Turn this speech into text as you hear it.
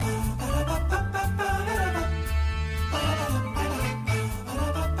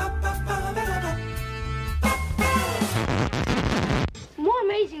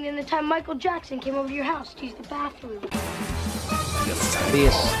Michael Jackson came over to your house to use the bathroom. The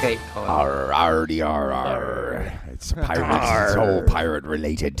escape pod. Arr. It's pirate. It's all pirate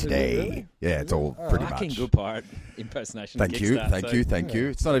related today. Yeah, it's all pretty Fucking much. good pirate impersonation. Thank you.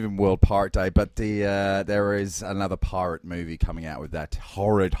 It's not even World Pirate Day, but there is another pirate movie coming out with that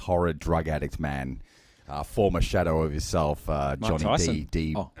horrid drug addict man, former shadow of yourself, Johnny Tyson.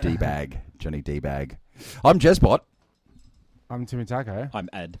 D-Bag. Johnny D-Bag. I'm Jezbot. I'm Timmy Taco. I'm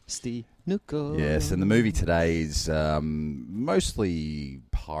Ad Nuko. Yes, and the movie today is mostly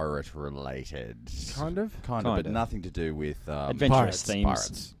pirate related. Kind of, but nothing to do with adventurous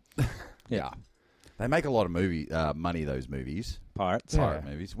themes. Pirates. Yeah. They make a lot of money, those movies. Pirates. Pirate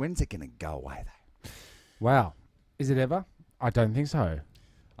movies. When's it going to go away, though? Wow. Is it ever? I don't think so.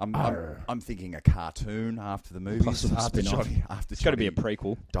 I'm thinking a cartoon after the movies. Possible After spin-off. Johnny It's got to be a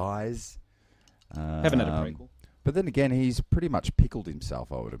prequel. dies. Haven't had a prequel. But then again, he's pretty much pickled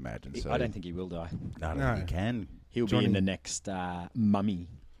himself, I would imagine. So I don't think he will die. I don't No. think he can. He'll Johnny- be in the next Mummy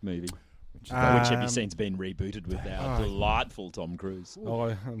movie, which Um, have you seen's been rebooted with our delightful Tom Cruise.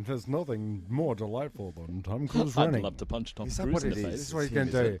 Oh, there's nothing more delightful than Tom Cruise I'd running. love to punch Tom Is that Cruise what in it the is? face. This is what he's It's going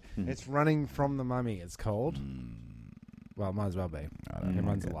him, to is do. it? It's Running from the Mummy, it's called. Well, might as well be. I don't He know.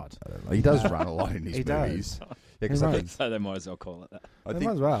 runs a lot. I don't know. He does run a lot in his He does. movies. Yeah, He 'cause I runs. think, So they might as well call it that. I Might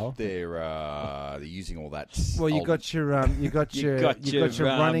think as well. they're using all that. Well, you old- got your You got your,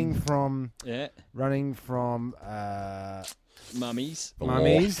 running from Yeah, mummies. The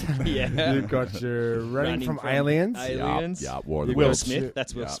mummies. Yeah. You've got your running from aliens. Aliens. Yeah, War of the Will Worlds. Smith.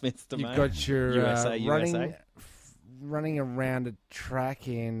 That's Will Yeah. Smith's domain. You've got your USA. running around a track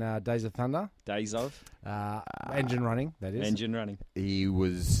in Days of Thunder. Days of Engine running, that is. engine running. He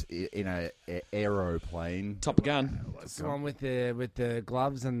was in a aeroplane. Top Gun. It's the one with the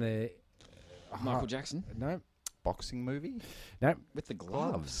gloves and the Michael Jackson No, Boxing movie. with the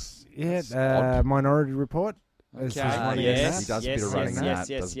gloves. yeah. Odd. Minority Report. It's Okay. just running in Yes. He does a bit of yes, running in yes,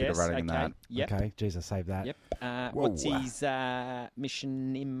 that. yes, Does a bit of yes, running in okay. that. Yep. Okay, jeez, I saved that. Yep. Whoa. What's his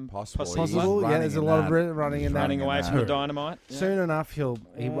Mission Impossible. Impossible? He's Possible. Yeah, running there's a in lot that. of running in He's that. running away in from the that. dynamite. Yeah. Soon enough, he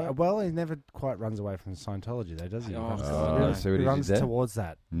never quite runs away from Scientology, though, does he? Oh, runs, God. See what he he runs did there? towards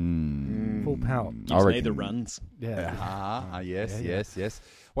that. Full pelt. Gives I me reckon- the runs. Yeah. Yes, Yeah. yes.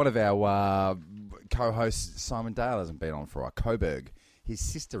 One of our co-hosts, Simon Dale, hasn't been on for a while. Coburg. His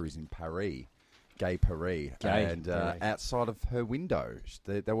sister is in Paris, Gay Paris, and outside of her window,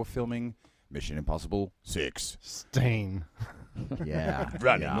 they were filming Mission Impossible 6. Steen. Yeah,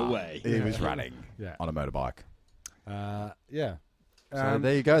 Running away. He was running Yeah. on a motorbike. Yeah. So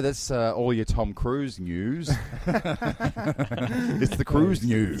there you go. That's all your Tom Cruise news. It's the cruise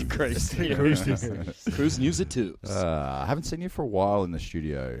news. Cruise news at 2. I haven't seen you for a while in the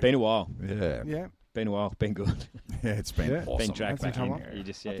studio. Been a while. Yeah, Yeah. Been a while. Been good. yeah, it's been Yeah. awesome. Been dragged That's back a in. time You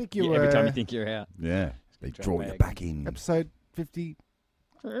just, I yeah, think you every time were- you think you're out. Yeah, they Drag draw you back. back in. Episode 50.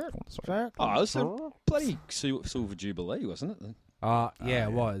 Sorry. Oh, it was a bloody Silver Jubilee, wasn't it? Yeah,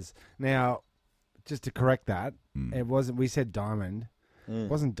 it was. Now, just to correct that, Mm. it wasn't. We said diamond. It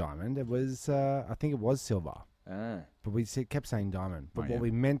wasn't diamond. It was. I think it was silver. Ah. But we kept saying diamond. But Oh, what yeah.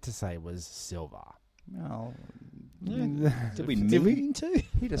 we meant to say was silver. Well, Did we Did we? mean to?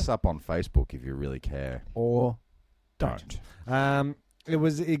 hit us up on Facebook if you really care. Or Don't. it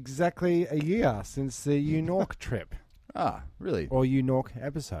was exactly a year since the Unork trip Ah, really? or Unork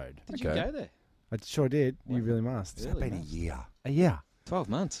episode. Did Okay. you go there? I sure did. You Wow. really must. It's Really been a nice. year. A year. 12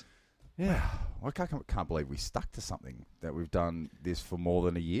 months. Yeah. I can't believe we stuck to something that we've done this for more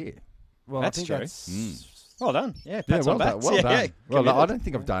than a year. Well, That's I think true. that's Well done. Yeah, Yeah, pats well on done. backs. Well Yeah, done. yeah, Well, committed. I don't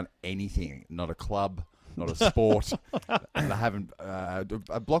think I've done anything. Not a club, not a sport. And I haven't a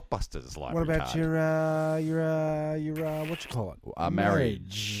blockbusters like. What about your what you call it?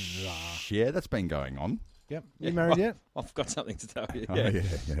 marriage? Yeah, that's been going on. Yep. Yeah, You married yet? I've got something to tell you. Oh, Yeah.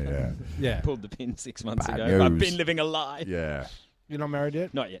 yeah. Yeah. Pulled the pin 6 months Bad ago. I've news. been living a lie. Yeah. You're not married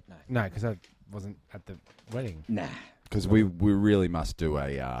yet? Not yet, no. No, because I wasn't at the wedding. Nah. Because we really must do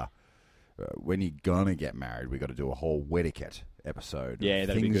a when you're gonna get married, we got to do a whole etiquette episode. of Yeah,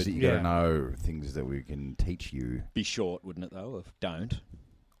 that'd be things good. that you got to Yeah. know, things that we can teach you. Be short, wouldn't it, though? Of don't.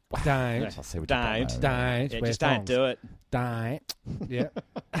 Don't. I'll see what you Don't. know. Don't. Yeah, wear just don't thongs. do it. Don't. Yeah.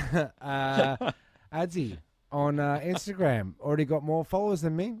 Adsy on Instagram already got more followers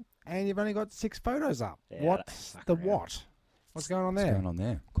than me, and you've only got 6 photos up. Yeah, What's fuck the around. what? What's going on What's there? going on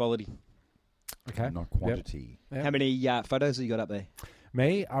there? Quality. Okay. Not quantity. Yeah. How many photos have you got up there?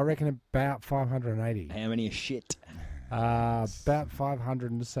 Me, I reckon about 580. How many are shit? About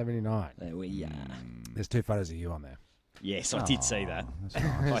 579. There we are. There's 2 photos of you on there. Yes, I did see that. That's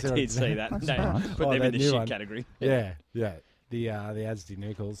nice. I did see that. No, nice. put Oh, them that in the new shit one. category. Yeah, yeah. The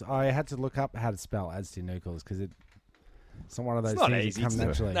Azdi-Nucles. I had to look up how to spell Azdi-Nucles because it's not one of those It's not things easy. that come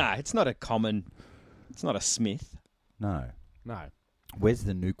naturally. Nah, it's not a common. It's not a Smith. No. No. Where's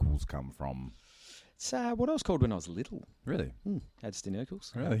the nucles come from? It's what I was called when I was little. Really?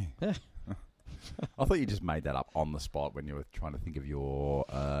 Azdi-Nucles. Really? Yeah. I thought you just made that up on the spot when you were trying to think of your...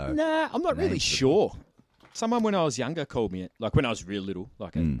 Nah, I'm not really names. sure. Someone when I was younger called me it. Like when I was real little,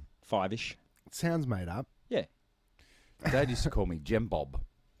 like a 5-ish. It sounds made up. Yeah. Dad used to call me Gem Bob.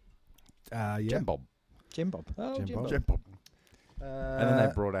 Yeah. Gem Bob. Gem Bob. Oh, Gem Gem Bob. Bob. Gem Bob. And then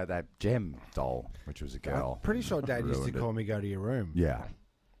they brought out that Gem doll, which was a girl. I'm pretty sure Dad used to Ruined it. call me go to your room. Yeah.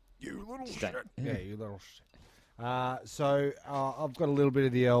 You little Just that- Yeah, you little shit. So I've got a little bit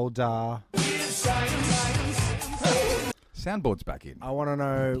of the old... Soundboard's back in. I want to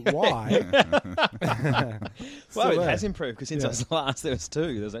know why. Well, it there. has improved because since I was last, there was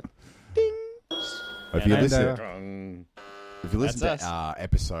 2. There's a If you And, listen, if you listen That's to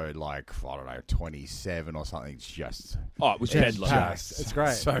episode like, I don't know, 27 or something, it's just... Oh, it was Yeah, bedlam. packed. It's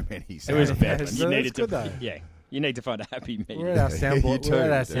great. So many It was a sounds. bedlam. so You that's needed to, good, though. yeah. You need to find a happy medium. We're at our soundboard. You We're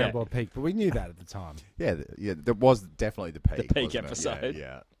at our do, yeah. soundboard peak, but we knew that at the time. Yeah, that was definitely the peak. peak wasn't it? episode.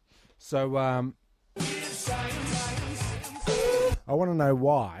 Yeah. So I want to know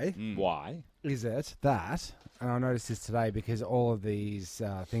why Why? is it that, and I noticed this today because all of these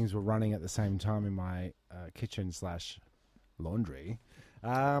things were running at the same time in my kitchen / laundry.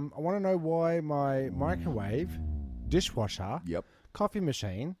 I want to know why my microwave, dishwasher, Yep. coffee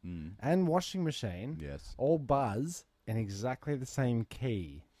machine, and washing machine Yes. all buzz in exactly the same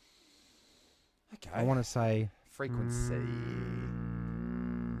key. Okay. I want to say frequency.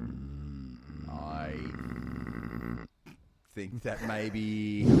 I think that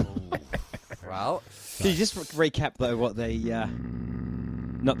maybe. Well, Can you just recap though what they?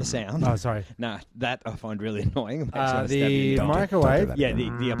 Not the sound. Oh, sorry. Nah, that I find really annoying. It makes me wanna stab you The in the back. microwave, Yeah,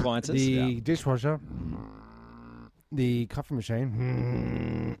 the appliances. the dishwasher, the coffee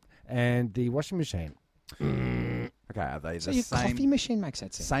machine, and the washing machine. okay, are they So the your same coffee machine makes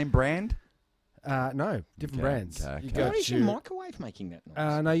that sound. same brand? No, different Okay, brands. okay, You okay. go How is your to- microwave making that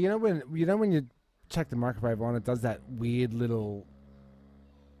noise? No, you know when you check the microwave on, it does that weird little.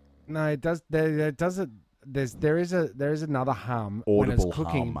 No, it does. There does it. There is another hum when Audible it's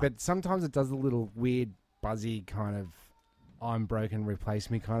cooking, hum. but sometimes it does a little weird buzzy kind of "I'm broken, replace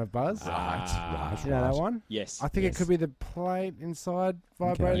me" kind of buzz. Right. You know that one? Yes. I think it could be the plate inside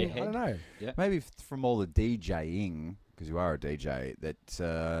vibrating. Your I don't head. know. Maybe from all the DJing, because you are a DJ, that's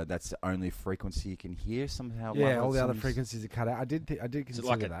the only frequency you can hear somehow. Yeah, like all the other some- frequencies are cut out. I did Is consider it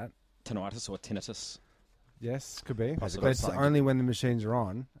like that. Tinnitus or tinnitus. Yes, could be. Possibly. But it's Something. only when the machines are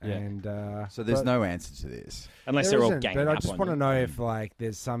on. Yeah. And So there's but no answer to this. Unless there they're all isn't, ganging But I up just on want to you. know if like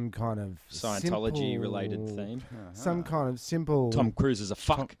there's some kind of Scientology related simple- theme. Some kind of simple. Tom Cruise is a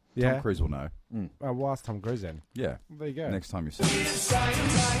fuck. yeah. Tom Cruise will know. Well, ask Tom Cruise then. Yeah. There you go. Next time you see him.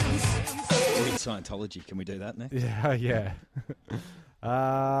 Read Scientology. Can we do that next? Yeah, yeah.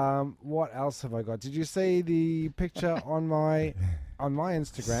 What else have I got? Did you see the picture on my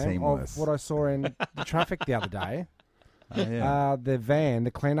Instagram Seamless. of what I saw in the traffic the other day? Oh, yeah.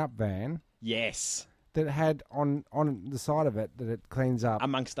 The cleanup van Yes. that had on the side of it that it cleans up.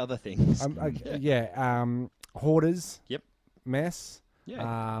 Amongst other things. Hoarders. Yep. Mess.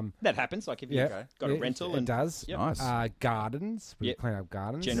 Yeah. That happens. Like if you've Yeah, got a rental it and does. Yep. Nice. Gardens. We Yep. clean up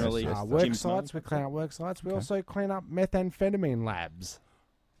gardens. Generally, work gym sites. smoke. We clean up work sites. We also clean up methamphetamine labs.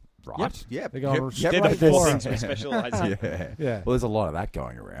 Right. Yep. They're going Yep. they're the Right four for things it. we specialise in. Yeah. Yeah. Well, there's a lot of that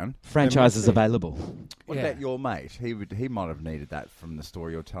going around. Franchises available. What Yeah. about your mate? He might have needed that from the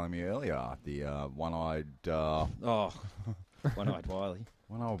story you were telling me earlier. The one-eyed Oh, one-eyed Wiley.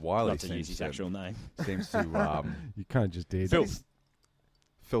 Wiley Not to use his actual name. seems to You kind of just did. Filth.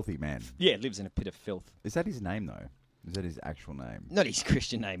 filthy man. Yeah, lives in a pit of filth. Is that his name though? Is that his actual name? Not his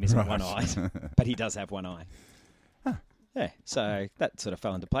Christian name isn't Right. one-eyed, but he does have one eye. Yeah, so that sort of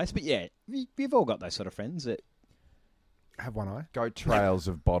fell into place. But yeah, we've all got those sort of friends that, Have one eye. Goat trails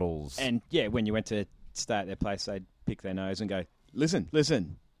of bottles. and yeah, when you went to stay at their place, they'd pick their nose and go, listen,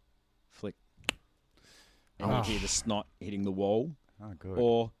 flick. And you'd hear the snot hitting the wall, Oh, good.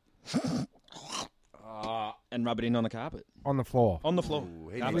 or and rub it in on the carpet. On the floor. On the floor. Ooh,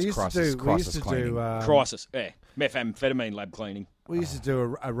 he Carpet. needs crisis cleaning. Crisis. Yeah. Methamphetamine lab cleaning. We used to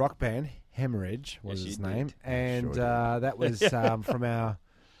do a rock band. Hemorrhage was Yes, his you name, did. and Sure that was from our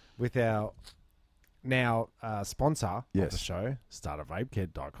now sponsor of Yes. the show,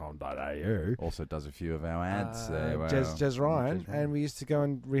 startervapekit.com.au. Also does a few of our ads. Jez Ryan, and we used to go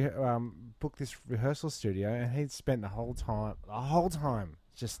and book this rehearsal studio, and he'd spent the whole time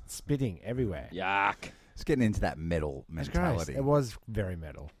just spitting everywhere. Yuck. It's getting into that metal It's gross. mentality. It was very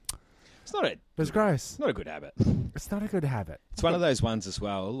metal. It's not a It was gross. not a good habit. It's not a good habit. It's one of those ones as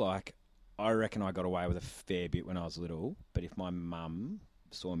well. Like, I reckon I got away with a fair bit when I was little, but if my mum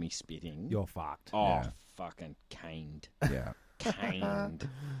saw me spitting, You're fucked. fucking caned. Yeah. Caned.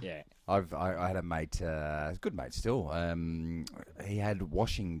 Yeah. I had a mate, a good mate still. He had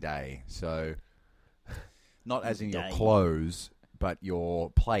washing day, so not as in your Day. clothes, but your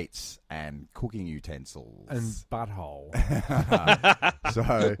plates and cooking utensils. And butthole.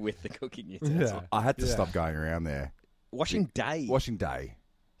 So With the cooking utensil. Yeah. I had to Yeah. stop going around there. Washing day. Washing day,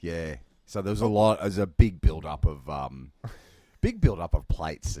 yeah. So there was there's a big build up of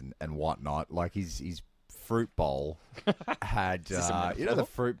plates and whatnot. Like his fruit bowl had Is this a metaphor? you know the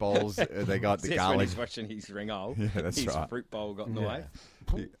fruit bowls they got the Yes, when garlic. he's washing his ringole, Yeah, that's his right. fruit bowl got in the Yeah. way.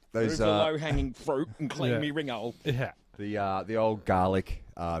 Those Those low-hanging fruit and clean Yeah. me ringole. Yeah. the old garlic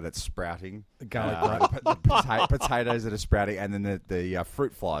that's sprouting, Garlic the potatoes that are sprouting, and then the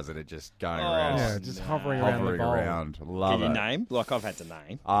fruit flies that are just going around. Yeah, just hovering around the Hovering bowl. around. Love Can you it. name? Like, I've had to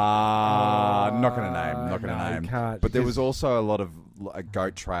name. Not going to name. Not going no, to you name. can't, But there because- was also a lot of a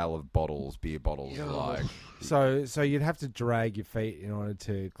goat trail of bottles, beer bottles. Like So you'd have to drag your feet in order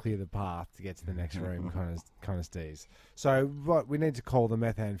to clear the path to get to the next room, kind of steez. So what we need to call the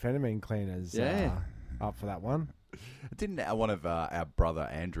methamphetamine cleaners up for that one. didn't one of our brother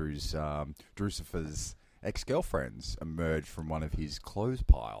Andrew's Drucifer's ex-girlfriends emerge from one of his clothes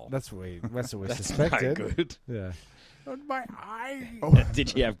pile? That's what we That's suspected. no good. Yeah. my eye.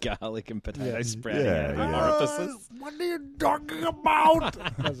 Did you have garlic and potatoes sprouting Yeah, out of the yeah. orifices? What are you talking about?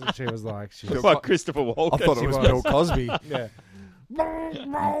 That's what she was like. She was, Like Christopher Walken. I thought it was Bill Cosby. yeah.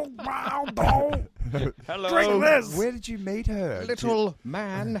 Hello, Drink this. Where did you meet her? little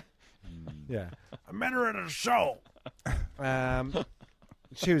man. Yeah. I met her at a show.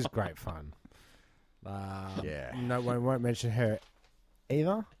 She was great fun. Yeah. No one won't mention her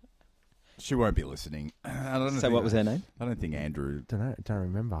either. She won't be listening. I don't So think- what was her name? I don't think Andrew. Don't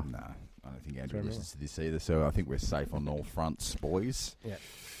remember. No, I don't think Andrew Don't listens to this either. So I think we're safe on all fronts, boys.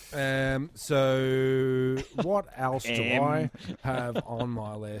 So what else do I have on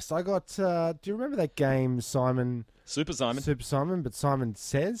my list? I got. Do you remember that game, Simon? Super Simon. Super Simon, but Simon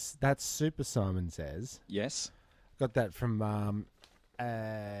Says. That's Super Simon Says. Yes. Got that from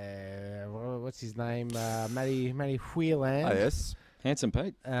what's his name? Matty Wheeland. Oh yes. Handsome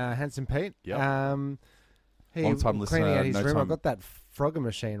Pete. Handsome Pete. Yep. He Long-time cleaning listener, out his no room. time- I've got that Frogger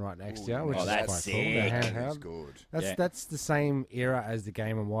machine right next to you, which Oh, is that's quite sick. cool. The That That is handheld. good. That's the same era as the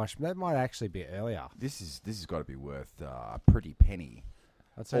Game & Watch. That might actually be earlier. This has got to be worth a pretty penny,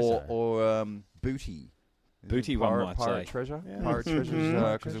 I'd say so. or booty. Booty, one pirate, might pirate say. treasure. Yeah. Pirate treasures,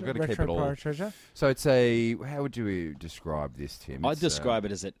 because we've got to keep Retro it all. Pirate Treasure. So it's a. How would you describe this, Tim? I'd describe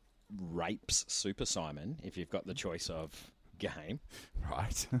it as it rapes Super Simon if you've got the choice of game.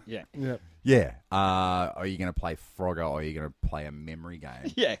 right. Yeah. Yeah. Yeah. Are you going to play Frogger or are you going to play a memory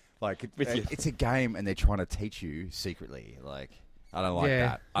game? Yeah. Like With you. it's a game and they're trying to teach you secretly. Like I don't like Yeah.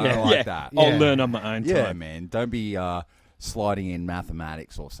 that. I don't like that. Yeah. I'll learn on my own Yeah, time. man. Don't be sliding in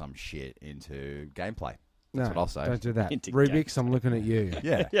mathematics or some shit into gameplay. No, That's what I'll say. don't do that. Into Rubik's, I'm looking at you.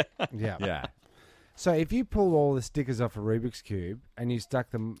 Yeah. Yeah. Yeah. So if you pull all the stickers off a Rubik's Cube and you stuck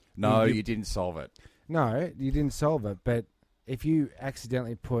them... No, you didn't solve it. No, you didn't solve it, but if you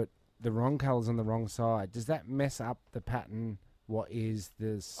accidentally put the wrong colours on the wrong side, does that mess up the pattern, what is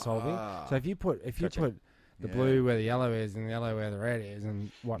the solving? So if you put the Yeah. blue where the yellow is and the yellow where the red is and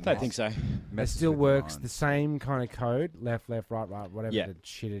whatnot, Don't think so. it Messes still with works your the mind. same kind of code, left, right, whatever Yeah. the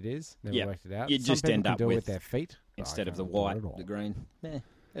shit it is. Never Yeah. worked it out. You Some just people end can up do it with- with their feet. but I Instead of the can't do it white, at all. the green.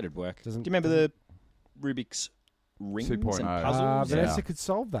 It'd work. Do you Doesn't- remember the Rubik's rings 2.0. and puzzles? Vanessa could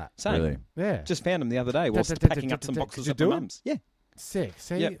solve that. Same. Really? Yeah. Just found them the other day whilst Da- da- da- packing da- up some da- boxes could at you my do it? mum's. Yeah. Sick.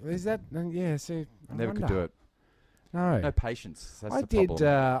 See, Yep. is that? Yeah. See, I Never could wonder. do it. No. No patience. That's I the did.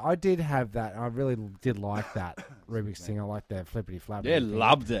 problem. I did have that. I really did like that Rubik's thing. I like the flippity flap. Yeah,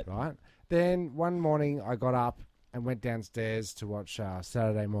 loved it. Right. Then one morning I got up and went downstairs to watch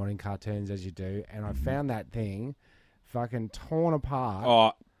Saturday morning cartoons, as you do, and I found that thing fucking torn apart.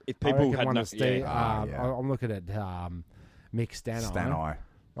 Oh, if I people reckon had one no... of Steve, Yeah. Yeah. I'm looking at Mick Staneye. Staneye.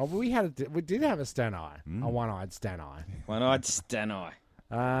 Oh, we did have a Staneye, Mm. a one-eyed Staneye. One-eyed Staneye.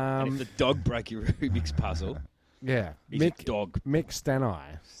 And if the dog broke your Rubik's puzzle, Yeah, he's a dog. Mick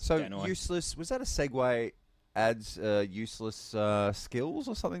Staneye. So Staneye. useless. Was that a segue? Adds useless skills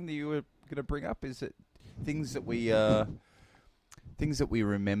or something that you were going to bring up? Is it things that we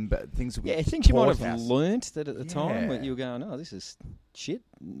remember? Things that we Yeah, things you might have taught us? learnt that at the time Yeah. when you were going, oh, this is shit.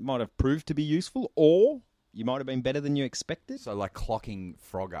 Might have proved to be useful, or you might have been better than you expected. So like clocking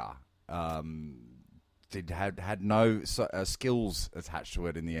Frogger. had no skills attached to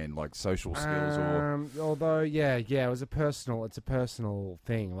it in the end, like social skills or. Although, it was it's a personal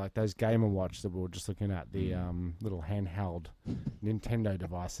thing, like those Game & Watch that we were just looking at, the little handheld Nintendo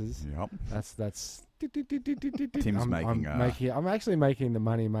devices. Yep. That's. Tim's I'm actually making the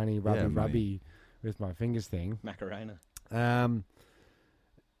money, rubby with my fingers thing. Macarena.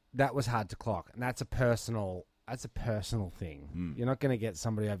 That was hard to clock, and that's a personal thing. You're not going to get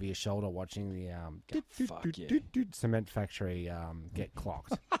somebody over your shoulder watching the cement factory get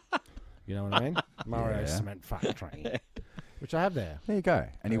clocked. You know what I mean? Mario Cement Factory, which I have there. There you go.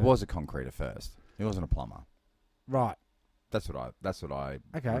 And he was a concreter first. He wasn't a plumber. Right. That's what I.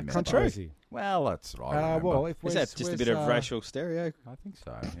 Okay. remember. Controversy. Well, that's what I remember. Well, if Is that just a bit of racial stereo? I think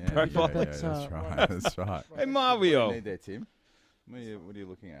so. Profile. That's right. That's right. Hey, Mario. What do you need there, Tim? What are you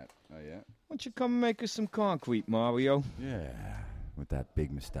looking at? Oh, yeah. Why don't you come make us some concrete, Mario? Yeah. With that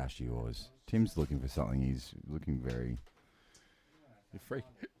big moustache of yours. Tim's looking for something. He's looking very...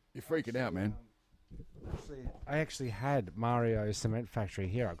 You're freaking out, man. I actually had Mario Cement Factory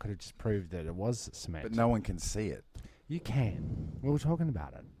here. I could have just proved that it was cement. But no one can see it. You can. We were talking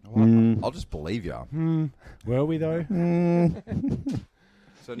about it. I'll just believe you. Were we, though?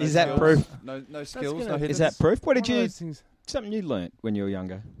 So Is that proof? No skills, no hidden. Is that proof? What did One of you... those things. Something you learnt when you were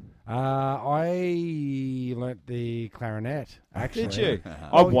younger? I learnt the clarinet, actually. Did you?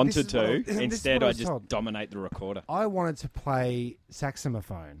 Oh, I this wanted is what I- to. this is Instead, what I I was just told. dominate the recorder. I wanted to play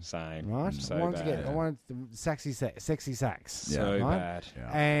saxophone. Same. Right? So I wanted bad. I wanted the sexy sax. So right? bad.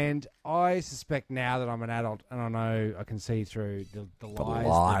 Yeah. And I suspect now that I'm an adult and I know I can see through the lies,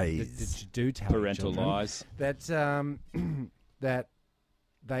 lies. that you do tell Parental children, lies. that that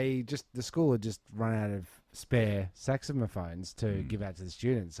the school had just run out of spare saxophones to give out to the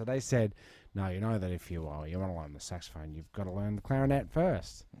students. So they said, no, you know that if you want to learn the saxophone, you've got to learn the clarinet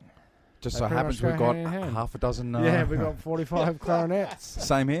first. Just They so pretty happens much we've go got hand in hand. half a dozen... Yeah, we got 45 clarinets.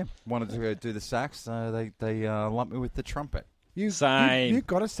 Same here. Wanted to go do the sax, so they lumped me with the trumpet. Same. You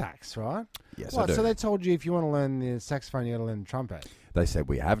got a sax, right? Yes, Right, I do. so they told you if you want to learn the saxophone, you got to learn the trumpet. They said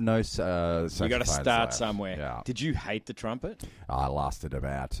we have no saxophones You got to start left. somewhere. Yeah. Did you hate the trumpet? I lasted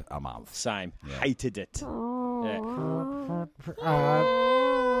about a month. Same. Yeah. Hated it. Yeah.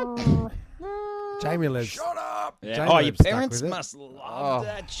 Jamie lives. Shut up! Yeah. Jamie Oh, your lives stuck parents with it. must love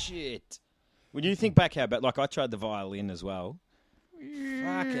that shit. When you think back how bad, like I tried the violin as well.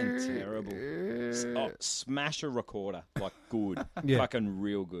 Fucking terrible. Smash a recorder. Like good. Yeah. Fucking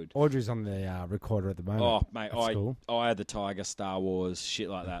real good. Audrey's on the recorder at the moment. Oh, mate, at school. I had the Tiger, Star Wars, shit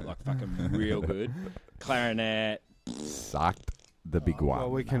like that. Like fucking real good. Clarinet. Sucked the big one.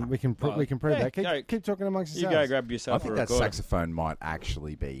 Well, we can prove yeah, that. Keep talking amongst You yourselves. go grab I yourself think a that recorder. saxophone might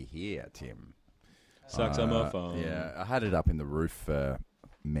actually be here, Tim. Saxophone. Yeah, I had it up in the roof for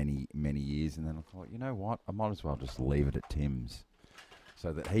many, many years, and then I thought, you know what? I might as well just leave it at Tim's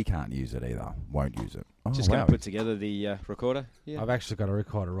so that he can't use it either. Won't use it. Oh, Just wow. going to put together the recorder. Yeah. I've actually got a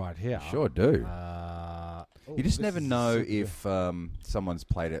recorder right here. Sure do. You just this never is know super. if someone's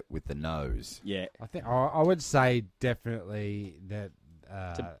played it with the nose. Yeah. I think I would say definitely that.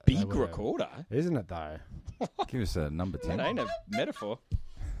 It's a they big would've- recorder. isn't it though? Give us a number, Tim. That ain't a metaphor.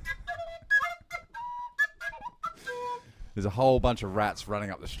 There's a whole bunch of rats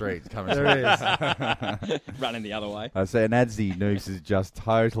running up the street coming. There is. Running the other way. I say, and Adsy Noose has just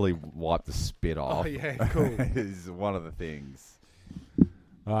totally wiped the spit off. Oh yeah, cool. Is one of the things.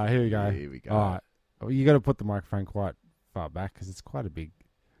 All right, here we go. Here we go. All right, well, you got to put the microphone quite far back because it's quite a big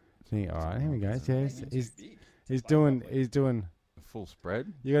thing. All right, here we go. Yeah, he's doing. Full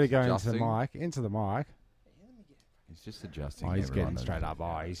spread. You got to go Adjusting. into the mic. He's just adjusting. Oh, he's everyone. getting straight up.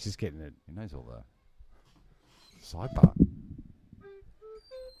 Oh, he's just getting it. He knows all the sidebar.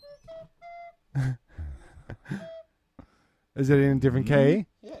 Is it in a different key?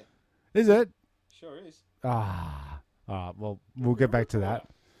 Yeah. Is it? Sure is. Ah. Well, we'll get back to that.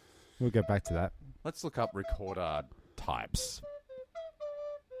 Let's look up recorder types.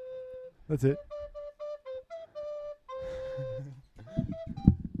 That's it.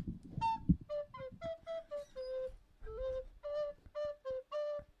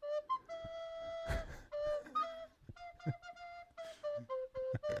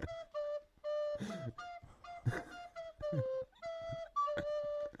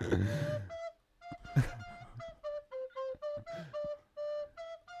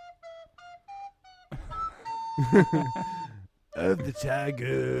 Of the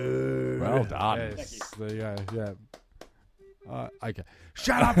tiger. Well done. Yes. There you go. Yeah. Okay.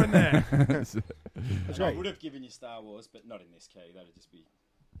 Shut up in there. That's I great. would have given you Star Wars, but not in this key. That'd just be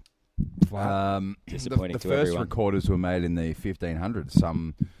Flat. The disappointing to first everyone. recorders were made in the 1500s.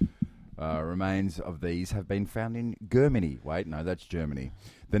 Some Remains of these have been found in Germany. Wait, no, that's Germany.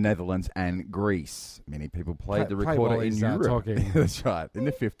 The Netherlands and Greece. Many people played the Play recorder while in he's, Europe. talking. That's right. In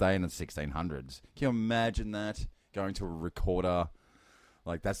the 15 and 1600s. Can you imagine that? Going to a recorder.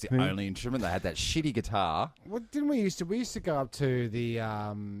 Like, that's the only instrument. They had that shitty guitar. What didn't we used to go up to the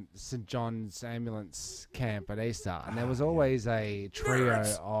St. John's ambulance camp at Easter, and there was always a trio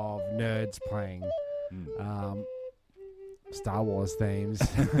of nerds playing Star Wars themes.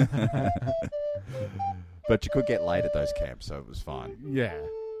 But you could get laid at those camps, so it was fine. Yeah.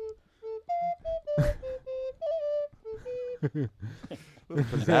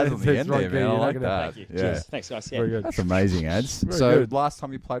 Pizzazz on the end right there, man. I like good. that. Thank you. Yeah. Cheers. Thanks, guys. Yeah. Very good. That's amazing, ads. Very So, good. last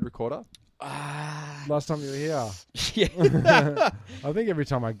time you played recorder? Last time you were here, Yeah. I think every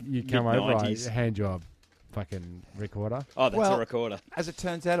time you come over, I Mid-90s. hand you a fucking recorder. Oh, that's Well, a recorder. As it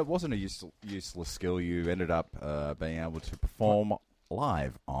turns out, it wasn't a useless skill. You ended up being able to perform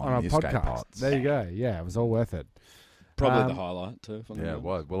live on On the a Escape podcast. Pods. There you go. Yeah, it was all worth it. Probably the highlight, too. if I'm Yeah, gonna it be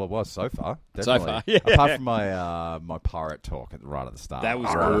was. Well, it was so far. So Definitely. far, yeah. Apart from my my pirate talk at right at the start. That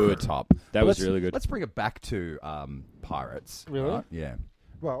was right good. At the top. That But was let's- really good. Let's bring it back to pirates. Really? right? Yeah.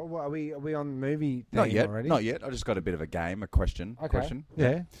 Well, are we on movie Not theme yet. already? Not yet. I just got a bit of a game, a question. Okay. Question.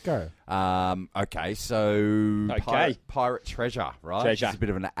 Yeah, go. Okay, so Okay. pirate treasure, right? Treasure. It's a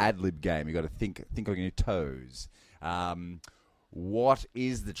bit of an ad lib game. You got to think on your toes. What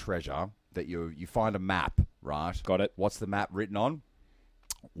is the treasure that you find a map, right? Got it. What's the map written on?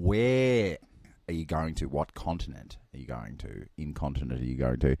 Where are you going to? What continent are you going to? Incontinent are you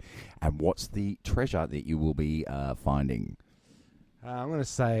going to? And what's the treasure that you will be finding? I'm going to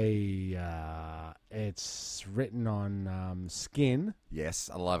say it's written on skin. Yes,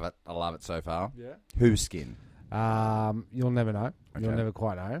 I love it. I love it so far. Yeah. Whose skin? You'll never know. You'll Okay. never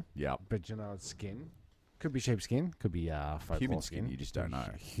quite know. Yeah. But you know it's skin. Could be sheepskin. Could be folklore Human skin, you just don't know.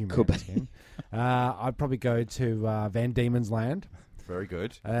 Human Could be. skin. I'd probably go to Van Diemen's Land. Very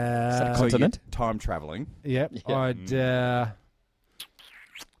good. that So you- continent? time traveling. Yep. Yeah. I'd.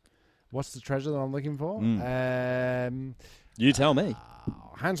 What's the treasure that I'm looking for? You tell me.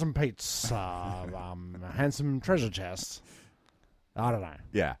 Handsome Pete's handsome treasure chest. I don't know.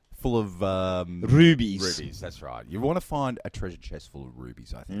 Yeah, full of Rubies. rubies. That's right. You want to find a treasure chest full of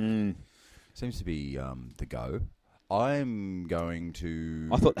rubies. I think Mm. seems to be the go. I'm going to.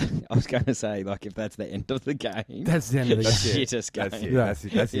 I thought I was going to say, like, if that's the end of the game, That's the end of the That's game. it. shittest game. That's it. Yeah. That's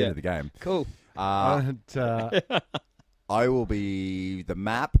the Yeah. end of the game. Cool. I will be. The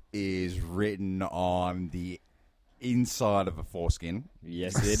map is written on the inside of a foreskin.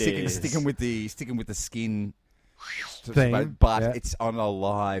 Yes, it is. Sticking with the skin Theme, but yeah. it's on a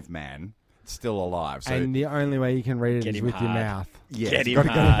live man. It's still alive. So And the only way you can read it Get is him with your hard. mouth. yeah, Get it's him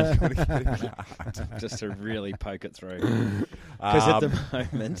gotta hard. Just to really poke it through. Because at the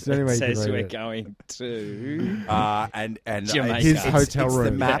moment, It's the only way it you can says read we're it. going to... and Jamaica. His it's hotel the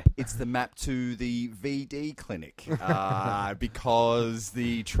room. map. It's the map to the VD clinic because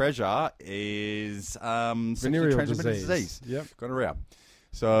the treasure is sexually Venereal transmitted disease. disease. Yep. Gonorrhea.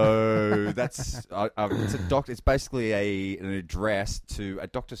 So that's it's a It's basically an address to a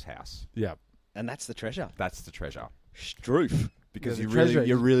doctor's house. Yep. And that's the treasure. That's the treasure Stroof. because Yeah, the you really treasure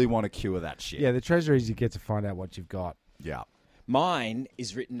you is- really want to cure that shit. Yeah, the treasure is you get to find out what you've got. Yeah. Mine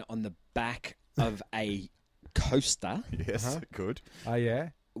is written on the back of a coaster. Yes. Good. Oh, yeah?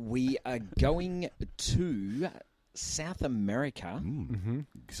 We are going to South America,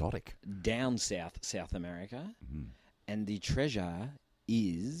 Exotic. down South America, and the treasure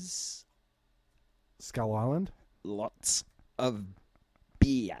is Skull Island? lots of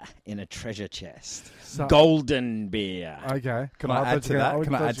beer in a treasure chest. So- Golden beer. Okay. Can I add to that?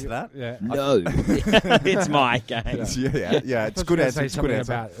 Can I add to that? Yeah. No, it's my game. Yeah. It's I thought good you were answer. gonna It's say good something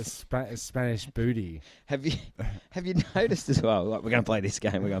answer. about a Spanish booty. Have you noticed as well? Like, we're going to play this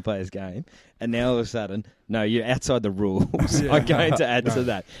game, and now all of a sudden, no, you're outside the rules. Yeah. I'm going to add to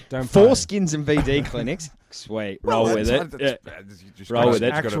that. Don't play. Foreskins and VD clinics. Sweet, roll with it. Yeah. Roll with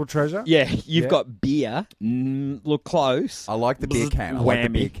it. Actual treasure? Yeah, you've Yeah. got beer. Look close. I like the beer can. I like the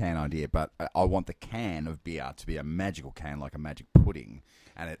Whammy. beer can idea, but I want the can of beer to be a magical can, like a magic pudding,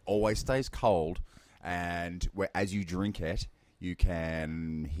 and it always stays cold. And as you drink it, you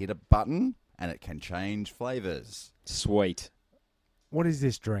can hit a button, and it can change flavors. Sweet. What is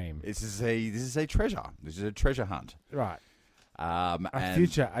this dream? This is a treasure. This is a treasure hunt. Right. A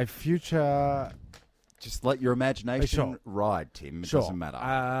A future. Just let your imagination Sure. ride, Tim. It Sure. doesn't matter.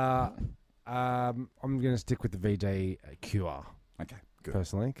 I'm going to stick with the VD cure Okay, good.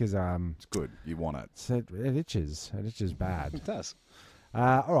 personally because It's good. You want it. it itches. It itches bad. It does.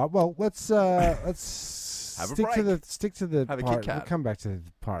 All right. Well, let's Have a stick break. to the Have a pirate. Kit Kat. We'll come back to the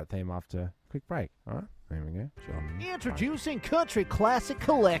pirate theme after a quick break. All right, there we go. Introducing Country Classic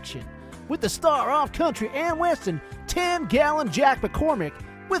Collection with the star of country and western 10-gallon Jack McCormick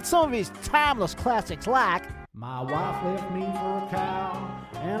with some of his timeless classics like My wife left me for a cow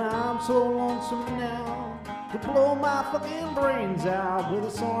and I'm so lonesome now to blow my fucking brains out with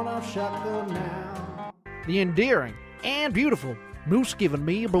a sawed-off shotgun now. The endearing and beautiful Moose Giving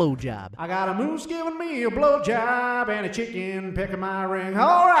Me a Blowjob. I got a moose giving me a blowjob and a chicken pecking my ring.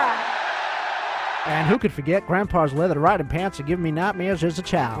 All right. And who could forget Grandpa's leather riding pants that gave me nightmares as a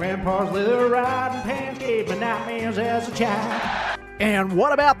child? Grandpa's leather riding pants gave me nightmares as a child. And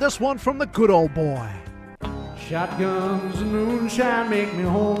what about this one from the good old boy? Shotguns and moonshine make me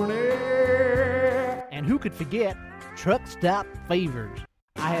horny. And who could forget Truck Stop Fevers?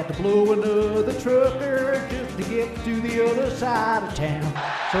 I had to blow another trucker just to get to the other side of town.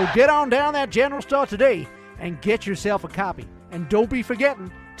 So get on down that general store today and get yourself a copy. And don't be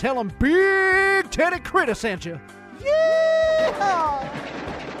forgetting, tell them Big Teddy Critter sent you. Yeah!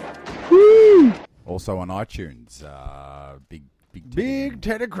 Woo! Also on iTunes, Big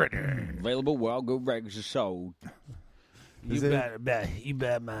Teddy Critter. Available where all good records are sold. You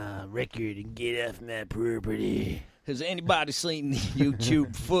buy my record and get off my property. Has anybody seen the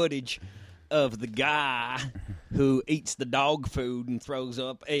YouTube footage of the guy who eats the dog food and throws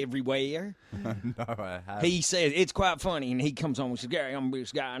up everywhere? No, I haven't. He says it's quite funny, and he comes on and says, Gary, I'm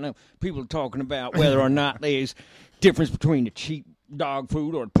this guy. I know people are talking about whether or not there's difference between the cheap dog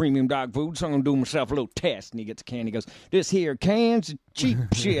food or the premium dog food, so I'm going to do myself a little test. And he gets a can, he goes, this here can's cheap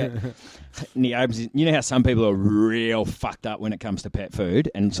shit. And he opens it. You know how some people are real fucked up when it comes to pet food?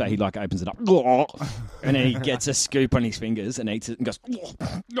 And so he opens it up, and then he gets a scoop on his fingers and eats it and goes,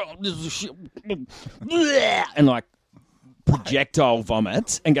 oh, this is shit. And projectile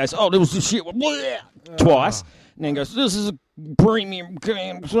vomits and goes, oh, this was the shit. Twice. And then goes, this is a premium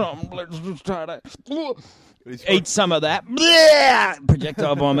can something. Let's just try that. Eat some of that.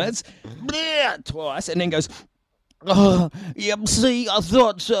 Projectile vomits. Twice. And then goes, oh, yep, see, I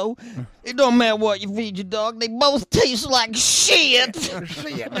thought so. It don't matter what you feed your dog. They both taste like shit.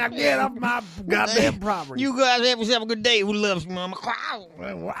 Shit, now get off my goddamn property. You guys have yourself a good day. Who loves you, Mama?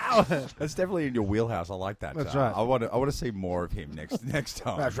 Wow. That's definitely in your wheelhouse. I like that. That's right. I want to see more of him next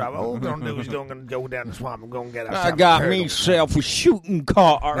time. That's right. What we're going to do is we're going to go down the swamp and go and get I ourselves got a turtle. myself a shooting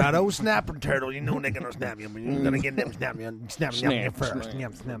car. Now, those snapping turtle, you know they're going to snap you, but you're going to get them snap you first.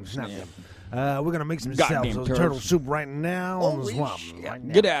 Snap you. We're going to make some Goddamn some turtles. turtle soup right now on the swamp. Right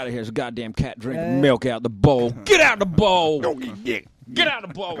now. Get out of here. There's a goddamn cat drinking milk out the bowl. Get out the bowl. Get out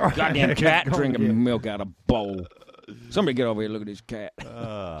the bowl. Goddamn cat drinking milk out of bowl. Somebody get over here. Look at this cat.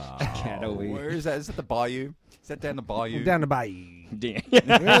 Cat over here. Where is that? Is that the bayou? Is that down the bayou? Down the bayou. Damn. We're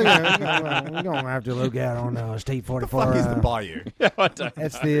going to have to look out on State 44. What is the bayou?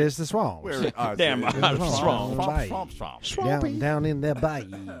 It's the swamp. Damn, Swamp. Down in the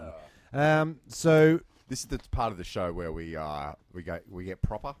bayou. So This is the part of the show where we get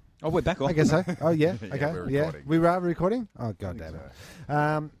proper. Oh, we're back on. I guess so. Oh yeah. Yeah, Okay. we're Yeah. recording. We were recording. Oh god damn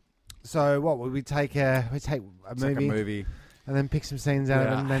it. So what would we take? We take a It's like movie, a movie. and then pick some scenes out of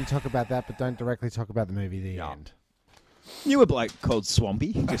it, Yeah. and then talk about that, but don't directly talk about the movie. The Yeah. end. You a bloke called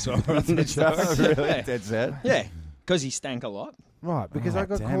Swampy. Just so we're on the show. Really? Dead set? Yeah, because he stank a lot. Right, because Oh, I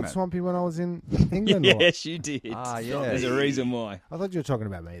got damn called it. Swampy when I was in England. a lot. Yes, you did. Ah, yeah. There's a reason why. I thought you were talking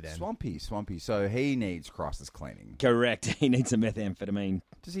about me then. Swampy. So he needs crisis cleaning. Correct. He needs some methamphetamine.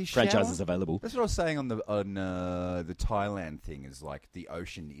 Does he shower? Franchises available. That's what I was saying on the Thailand thing. Is like the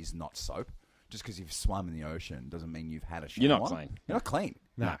ocean is not soap. Just because you've swum in the ocean doesn't mean you've had a shower. You're not clean. You're not clean.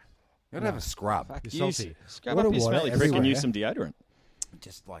 No. You gotta have a scrub. You're Use, salty. scrub Water, up your water, smelly prick and everywhere. use some deodorant.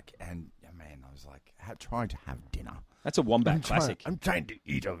 Just like, and man, I was like trying to have dinner. That's a wombat classic. I'm trying to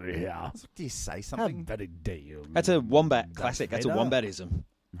eat over here. I was like, do you say How something? very dare you? That's a wombat classic. That's a Vader. wombatism.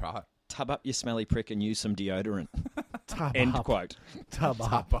 Right. Tub up your smelly prick and use some deodorant. Tub End up. quote. Tub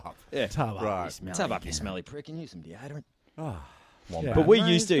up. Up, up. Yeah. Tub up. Right. Tub up your smelly prick and use some deodorant. Yeah. But we No,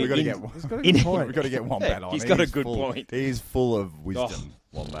 used to. We gotta in- get. He's got a In- good point. We got to get Wombat Yeah, on. he's got a He's good full- point. He's full of wisdom.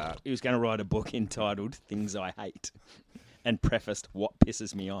 Wombat. He was going to write a book entitled Things I Hate and prefaced What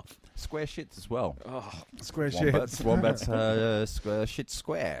Pisses Me Off. Square shits as well. Square shit. Wombats square shit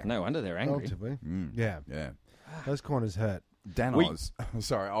square. No wonder they're angry. Relatively. Mm. Yeah. Yeah. Those corners hurt. Dan We- Oz.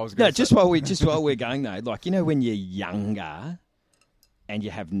 Sorry, I was No, going just while we're going though, like you know when you're younger and you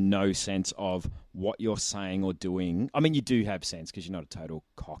have no sense of what you're saying or doing. I mean, you do have sense because you're not a total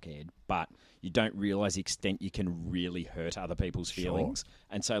cockhead, but you don't realize the extent you can really hurt other people's feelings.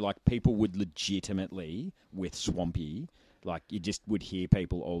 And so, like, people would legitimately with Swampy, like, you just would hear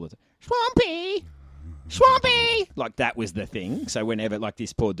people all the time, Swampy, Swampy! Like, that was the thing. So whenever, like,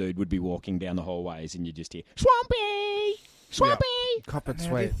 this poor dude would be walking down the hallways and you just hear, Swampy! Swampy! Cop it, Now, do you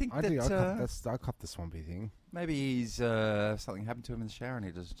sweet. think I that, cop the swampy thing. Maybe he's something happened to him in the shower and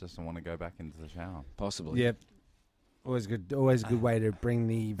he just doesn't want to go back into the shower. Possibly. Yep. Always good. Always a good way to bring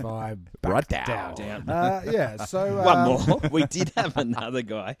the vibe back Right down. Down. Yeah. So One more. We did have another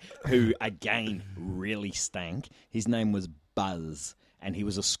guy who, again, really stank. His name was Buzz, and he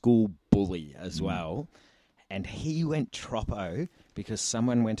was a school bully as well. And he went troppo because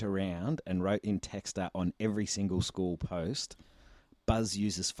someone went around and wrote in Texter on every single school post, Buzz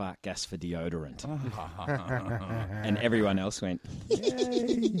uses fart gas for deodorant. And everyone else went,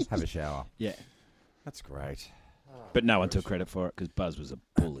 Yay. Have a shower. yeah. That's great. But no one took credit for it because Buzz was a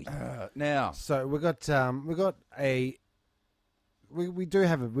bully. Now, So we got a. We do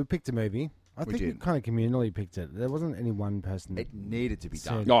have we picked a movie. I think we did. kind of communally picked it. There wasn't any one person that it needed to be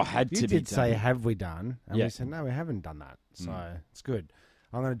said- done. Oh, had you to be did say, done. "Have we done?" And Yeah. we said, "No, we haven't done that." So it's good.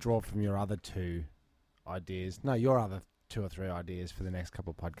 I'm going to draw from your other two ideas. No, your other 2 or 3 ideas for the next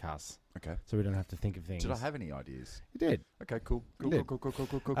couple of podcasts, Okay. so we don't have to think of things. Did I have any ideas? You did. Okay, cool. Cool, did. cool, cool, cool,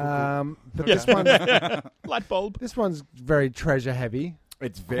 cool, cool, cool. But this one, Light bulb. this one's very treasure heavy.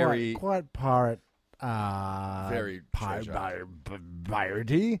 It's very... quite pirate. Very treasure.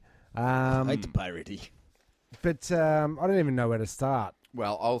 Piratey. It's piratey. But I don't even know where to start.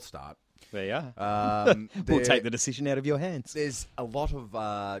 Well, I'll start. There you are. We'll There- take the decision out of your hands. There's a lot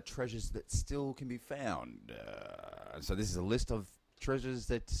of treasures that still can be found. So this is a list of treasures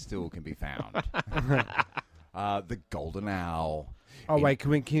that still can be found. The Golden Owl. Oh wait,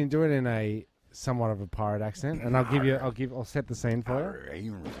 can you do it in a somewhat of a pirate accent? And I'll set the scene for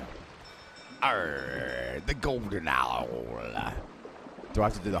you. The Golden Owl. Do I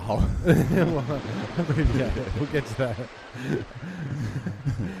have to do the whole... Yeah, we'll get to that.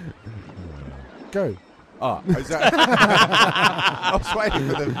 Go. Oh, is that... I was waiting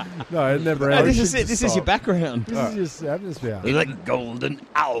for them. No, it never Oh, ends. this is it. This is your background. This is just atmosphere. The Golden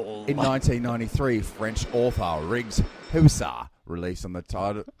Owl. In 1993, French author Riggs Hussar released on the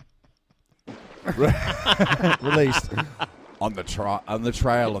title... released on the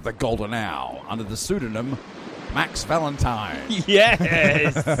trail of the Golden Owl under the pseudonym Max Valentine.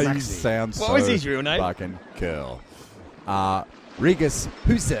 Yes. You sound What so was his real name? fucking cool. Riggs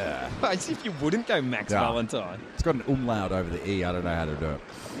Hussar. As if you wouldn't go Max Yeah. Valentine. It's got an umlaut over the E. I don't know how to do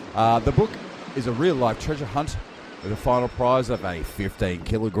it. The book is a real-life treasure hunt with a final prize of a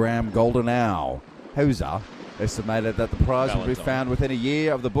 15-kilogram golden owl. Hussar estimated that the prize would be Valentine. found within a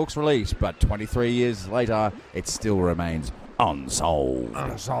year of the book's release, but 23 years later, it still remains unsolved.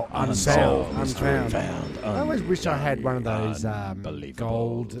 Unfound. I always wish I had one of those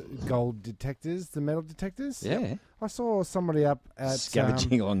Unbelievable. gold detectors, the metal detectors. Yeah. I saw somebody up at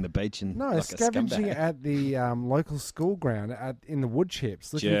Scavenging along the beach and no, like scavenging a scumbag. at the local school ground in the wood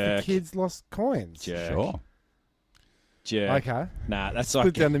chips, looking Jerk. for kids' lost coins. Jerk. Sure. Jerk. Okay, Nah, that's split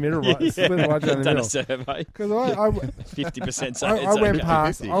like down the middle, right? Split right down the done middle. a survey. Because I 50% say I it's went okay.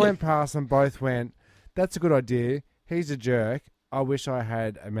 past. 50-50. I went past, and both went. That's a good idea. He's a jerk. I wish I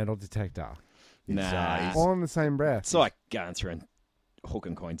had a metal detector. Nah. All in the same breath. It's like going through and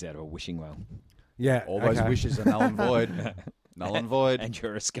hooking coins out of a wishing well. Yeah, All those okay. wishes are null and void. Null and void. And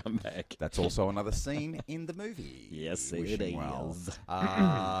you're a scumbag. That's also another scene in the movie. Yes, it Wishing is.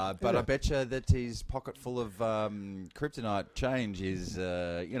 Well. But I bet you that his pocket full of kryptonite change is,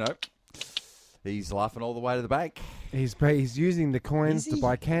 he's laughing all the way to the bank. He's using the coins Is to he?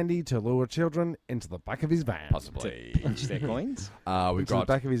 buy candy to lure children into the back of his van. Possibly. Pinch their coins. We've Into the got...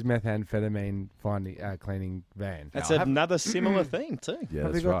 back of his methamphetamine cleaning van. That's Now, have- another similar theme too. Yeah,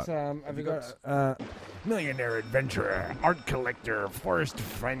 have that's you got? right. Have you got? Millionaire adventurer, art collector, forest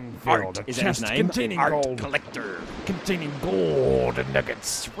friend Art field, is that his chest name? containing Art gold, collector. containing gold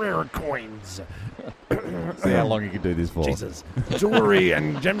nuggets, rare coins, See how long you can do this for. Jesus, jewelry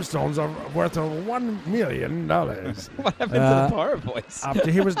and gemstones are worth over $1 million. What happened to the pirate voice?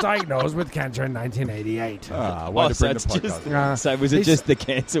 After he was diagnosed with cancer in 1988. Way Oh, to so bring it's the just podcast. so was it he's- just the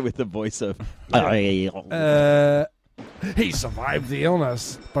cancer with the voice of? He survived the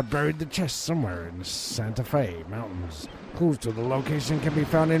illness, but buried the chest somewhere in Santa Fe Mountains. Clues to the location can be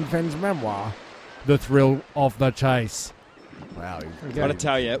found in Fenn's memoir, The Thrill of the Chase. Wow. I got to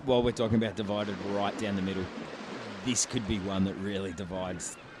tell you, while we're talking about divided right down the middle, this could be one that really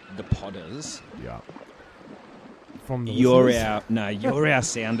divides the Potters. Yeah. From the You're listeners. you're our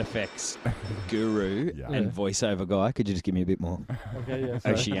sound effects guru Yeah. and voiceover guy. Could you just give me a bit more Okay, yeah.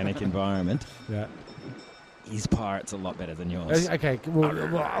 sorry. oceanic environment? Yeah. His pirate's a lot better than yours. Okay.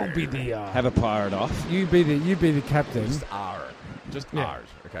 Well, I'll be the. Have a pirate off. You be the captain. Just R. Just Yeah. R's.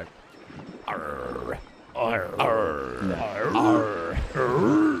 Okay.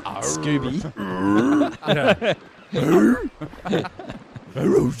 Scooby.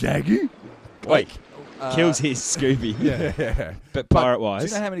 Hello, Shaggy. Wait, kills his Scooby. Yeah. But Do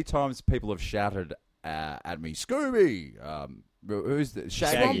pirate-wise, you know how many times people have shouted at me, Scooby? Who's the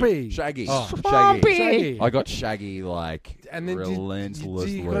Shaggy? Swampy. Shaggy. Oh. Shaggy. Shaggy. I got Shaggy And then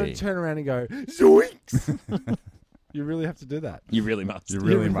relentlessly. you got to turn around and go, Zoinks! You really have to do that. you really must. You You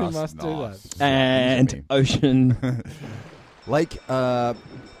really really must. must do that. And Ocean. Lake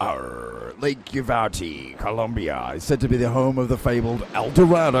Uvalde, Colombia, is said to be the home of the fabled El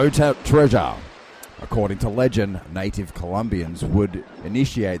Dorado treasure. According to legend, native Colombians would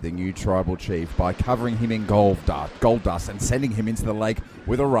initiate the new tribal chief by covering him in gold dust and sending him into the lake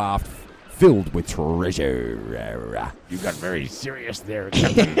with a raft filled with treasure. You got very serious there,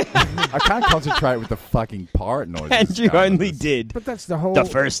 Captain. I can't concentrate with the fucking pirate noises. And you going only with this. did But that's the whole... the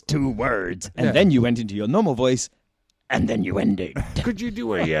first 2 words. And Yeah. then you went into your normal voice. And then you ended. Could you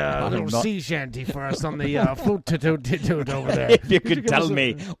do a little not- sea shanty for us on the flute toot over there? If you could tell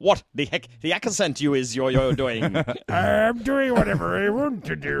me what the heck the accent you're doing. I'm doing whatever I want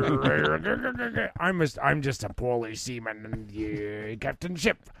to do. I'm just a poorly seaman and Captain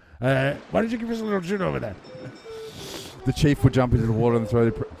Ship. Why don't you give us a little tune over there? The chief would jump into the water and throw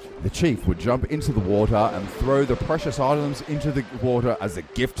the chief would jump into the water and throw the precious items into the water as a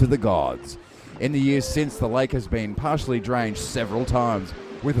gift to the gods. In the years since, the lake has been partially drained several times,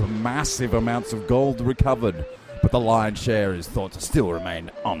 with massive amounts of gold recovered, but the lion's share is thought to still remain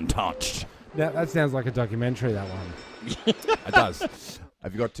untouched. That sounds like a documentary, that one. It does.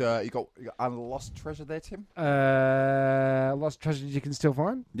 Have you got lost treasure there, Tim? Lost treasures you can still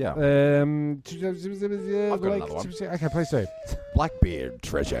find? Yeah. I've got another one. Okay, please do. Blackbeard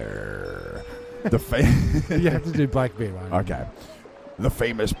treasure. The You have to do Blackbeard, right? Okay. The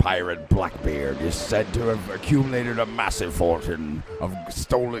famous pirate Blackbeard is said to have accumulated a massive fortune of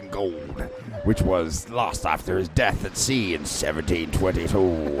stolen gold, which was lost after his death at sea in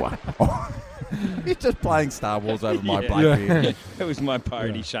 1722. He's just playing Star Wars over my Blackbeard. It was my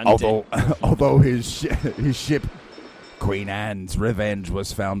party shanty. Although his ship Queen Anne's Revenge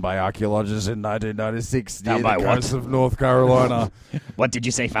was found by archaeologists in 1996 near Found by the what? coast of North Carolina. What did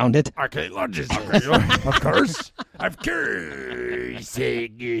you say found it? Archaeologists. Of course. Of course.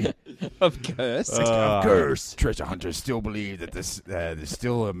 Of course. Of course. Treasure hunters still believe that there's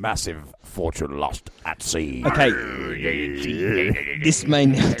still a massive fortune lost at sea. Okay. This may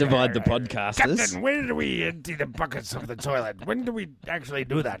now divide the podcasters. Captain, when do we empty the buckets of the toilet? When do we actually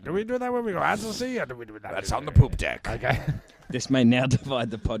do that? Do we do that when we go out to sea, or do we do that? That's on the poop deck. Okay. This may now divide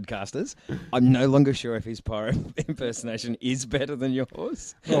the podcasters. I'm no longer sure if his pirate impersonation is better than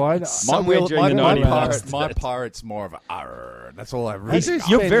yours. Oh, I know. Somewhere during the 90s. My pirate's more of a arr. That's all I really do got.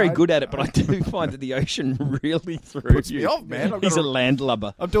 You're spend- very I- good at it, but I do find that the ocean really threw Puts you. me off, man. I've He's got a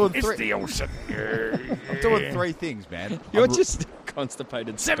landlubber. I'm doing It's three. the ocean. I'm doing 3 things, man. You're I'm just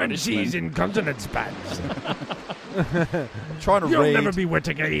constipated 7 Scottishman. seas in continent spans. trying to You'll read. never be wet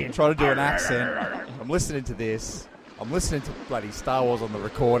again. Trying to do an accent. I'm listening to this. I'm listening to bloody Star Wars on the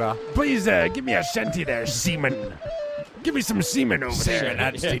recorder. Please give me a shanty there, seaman. Give me some seaman over there.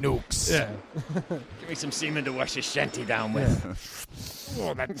 Nancy Nooks. Yeah. Give me some semen to wash his shanty down with.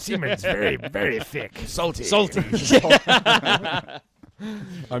 Oh, that seaman's very, very thick. Salty. Salty.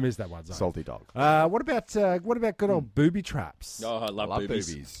 I missed that one. Sorry. Salty dog. What about good old booby traps? Oh, I I love, love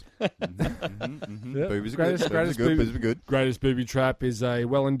boobies. Yeah. Boobies are Greatest- good. greatest Boobies are good. booby- Boobies are good. Greatest booby trap is a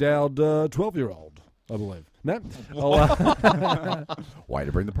well-endowed 12-year-old, I believe. No? I'll, Way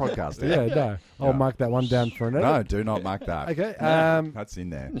to bring the podcast down. yeah, no. I'll mark that one down for another. No, do not mark that. Okay. That's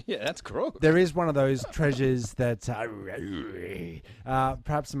in there. Yeah, that's crook. There is one of those treasures that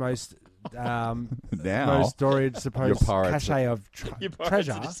perhaps the most Now, most storied supposed pirates cachet of Your pirates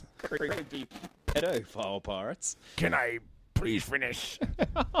treasure. are just creepy pedophile pirates. Can I please finish?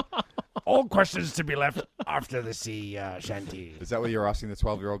 All questions to be left after the sea shanty. is that what you're asking the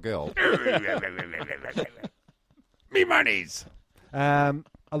 12-year-old girl? Me monies. A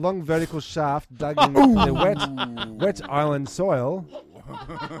long vertical shaft dug in the wet island soil.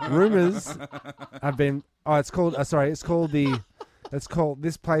 Rumors have been. Oh, it's called. It's called the. It's called.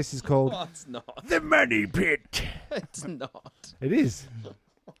 This place is called. Oh, it's not. The money pit. It's not. It is.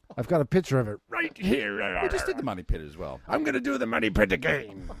 I've got a picture of it. Right here. We just did the money pit as well. I'm going to do the money pit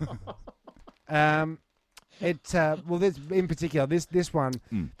again. Well, this in particular, this one,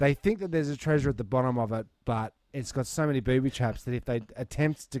 they think that there's a treasure at the bottom of it, but it's got so many booby traps that if they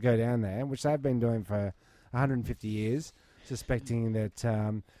attempt to go down there, which they've been doing for 150 years, suspecting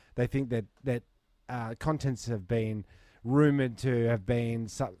that they think that contents have been rumored to have been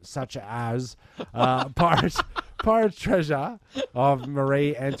such as pirate treasure of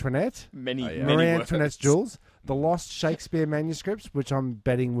Marie Antoinette, Many Marie words. Antoinette's jewels, the lost Shakespeare manuscripts, which I'm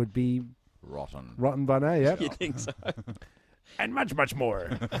betting would be rotten by now. Yep, You think so? and much more.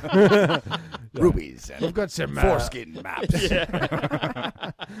 Rubies and We've got some foreskin maps.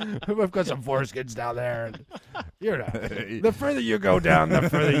 We've got some foreskins down there. And, the further you go down, the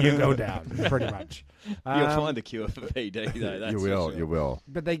further you go down. Pretty much. You'll find the cure for PD, though. That's You for will, sure. you will.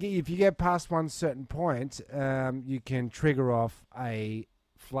 But if you get past one certain point, you can trigger off a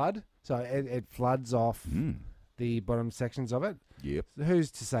flood. So it floods off the bottom sections of it. Yep.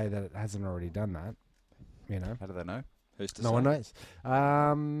 Who's to say that it hasn't already done that? You know, How do they know? Who's to no say? one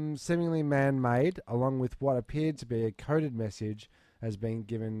knows. Seemingly man-made, along with what appeared to be a coded message, has been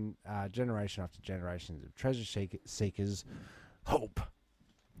given generation after generations of treasure seekers hope.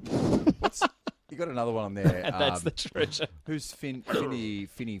 You got another one on there. That's the treasure. Who's Finny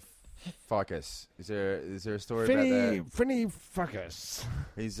Ficus? Is there a story about that? Finny fuckers.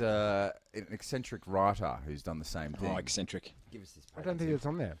 He's an eccentric writer who's done the same thing. Oh, eccentric. Give us this. I don't think it's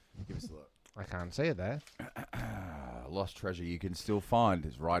on there. Give us a look. I can't see it there. Lost treasure you can still find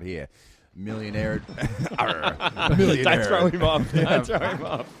is right here. Millionaire. Don't throw him off. Don't throw him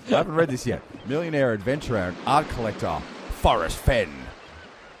off. I haven't read this yet. Millionaire adventurer and art collector Forrest Fenn.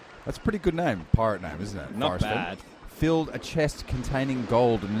 That's a pretty good name, pirate name, isn't it? Not Forrest bad. Fenn. Filled a chest containing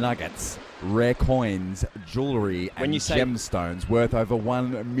gold nuggets, rare coins, jewelry, When and you say- gemstones worth over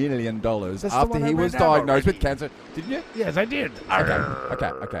 $1 million the after one I he read was out diagnosed with already. cancer. Didn't you? Yes, I did.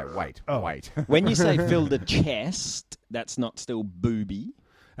 Okay. Wait. Oh. Wait. When you say fill the chest, that's not still booby.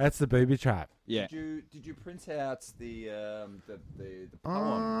 That's the booby trap. Yeah. Did you print out the poem? The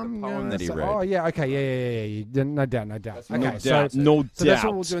poem Yeah, that he so- read. Oh, yeah, okay, yeah. No doubt. That's Okay, no so, doubt. No so that's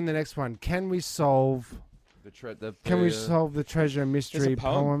what we'll doubt. do in the next one. Can we solve Can solve the treasure mystery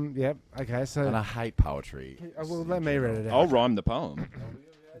poem. Yep. Okay, so And I hate poetry. well, let me read it out. I'll rhyme the poem.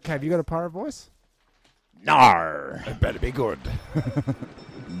 Okay, have you got a pirate voice? Nar. It better be good.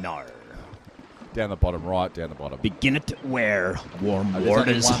 Nar. Down the bottom, right down the bottom. Begin it where warm There's only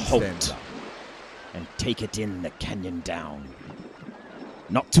waters one halt, stanza. and take it in the canyon down.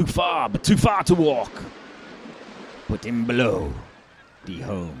 Not too far, but too far to walk. Put in below the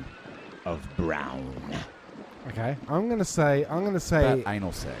home of Brown. Okay, I'm gonna say About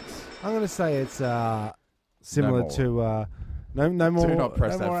anal sex. it's similar more. to no more. Do not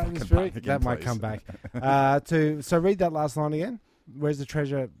press no that more fucking atmospheric. button again, That might please. come back. So read that last line again. Where's the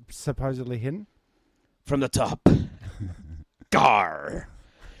treasure supposedly hidden? From the top. Gar.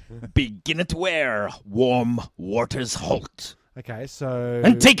 Begin it where warm waters halt, Okay, so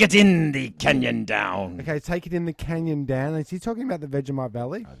and take it in the canyon down. okay, take it in the canyon down. Is he talking about the Vegemite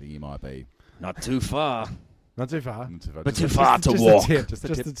Valley? I think you might be. Not too far, Not too far. but too far to just walk. A tip. Just a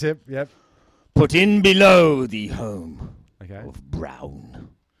Just tip. a tip. Yep. Put in below the home Okay. of Brown.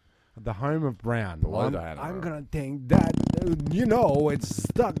 The home of Brown. Below I'm, Diana I'm Road. gonna think that it's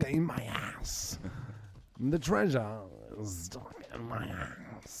stuck in my ass. The treasure is stuck in my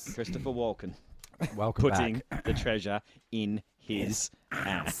ass. Christopher Walken Welcome putting the treasure in his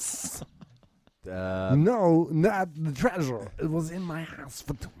ass. back. No, not the treasure. It was in my ass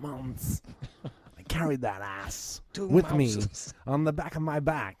for 2 months. I carried that ass Two with mouses. me on the back of my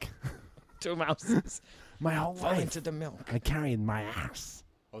back. 2 mouses My whole fall life. into the milk. I carried my ass.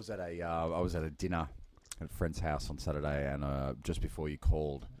 I was at a dinner at a friend's house on Saturday, and just before you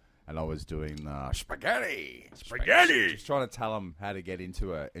called, and I was doing spaghetti. Just trying to tell him how to get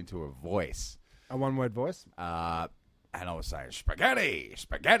into a voice, A one-word voice. and I was saying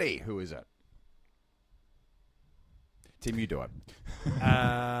spaghetti. Who is it? Tim, you do it.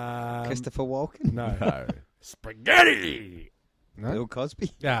 Christopher Walken? No. No. Spaghetti. No. Bill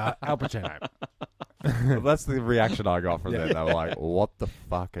Cosby? Yeah, Al Pacino. Well, that's the reaction I got from them. They were like, "What the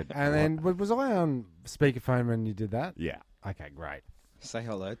fuck?" And then was I on speakerphone when you did that? yeah. Okay, great. Say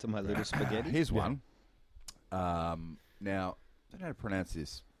hello to my little spaghetti. Here's one. Now, I don't know how to pronounce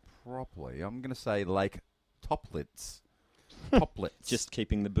this properly. I'm going to say Lake Toplitz. Just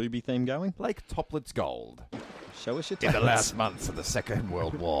keeping the booby theme going. Lake Toplitz Gold. Show us your In the talents. last months of the Second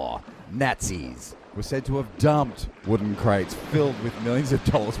World War, Nazis were said to have dumped wooden crates filled with millions of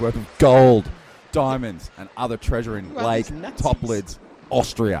dollars worth of gold, diamonds, and other treasure in Who are Lake these Nazis? Toplitz,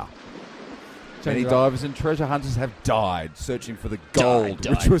 Austria. Many it up. divers and treasure hunters have died searching for the gold,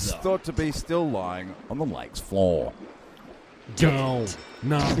 which was thought to be still lying on the lake's floor. Gold.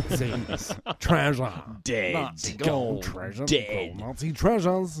 Nazis. Treasure. Dead. Nazi Gold. treasure. Dead. Gold. Nazi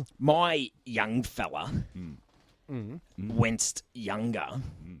treasures. My young fella, whenst younger,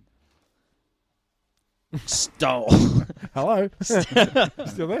 stole. Hello.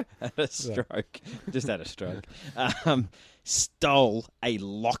 Still there? Had a stroke. Just had a stroke. Stole a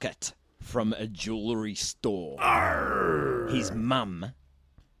locket from a jewellery store. His mum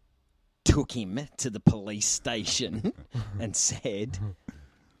took him to the police station and said,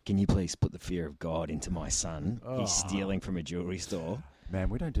 "Can you please put the fear of God into my son? He's stealing from a jewellery store." Man,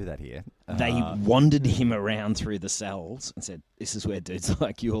 we don't do that here. They wandered him around through the cells and said, "This is where dudes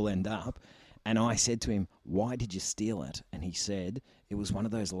like you'll end up." And I said to him, "Why did you steal it?" And he said, "It was one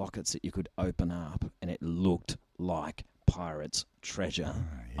of those lockets that you could open up and it looked like pirate's treasure.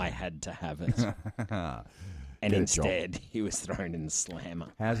 I had to have it." And instead, he was thrown in the slammer.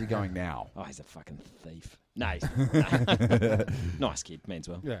 How's he going now? Oh, he's a fucking thief. No, nice kid, means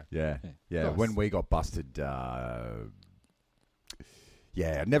well. Yeah. Nice. When we got busted,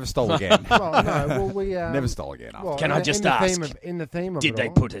 never stole again. Well, no, well, we Never stole again. After. well, Can I in just the ask, in the theme of Did it they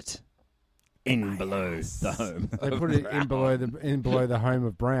all, put it in below the home? They put it in below the home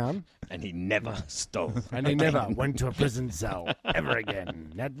of Brown, And he never stole. and he never went to a prison cell ever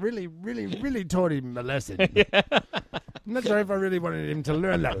again. That really, really, really taught him a lesson. I'm not sure if I really wanted him to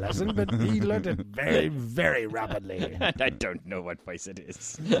learn that lesson, but he learned it very, very rapidly. And I don't know what face it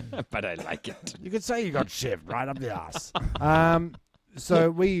is, but I like it. You could say you got shivved right up the ass.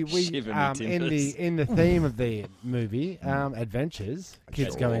 So we Shiver me timbers. in the theme of the movie, adventures,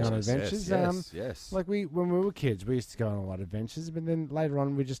 kids going on Yes, adventures. Yes. Like when we were kids, we used to go on a lot of adventures, but then later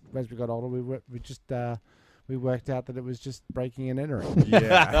on, as we got older, we worked out that it was just breaking and entering.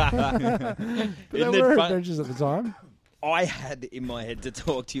 Yeah. But Isn't there it were fun? adventures at the time. I had in my head to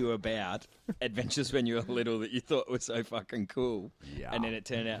talk to you about adventures when you were little that you thought were so fucking cool. Yeah. And then it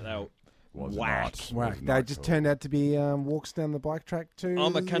turned out they were Was whack. not. Wow, Was they not just cool. turned out to be walks down the bike track to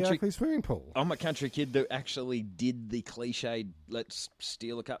I'm a the country- Oakley swimming pool. I'm a country kid that actually did the cliched, let's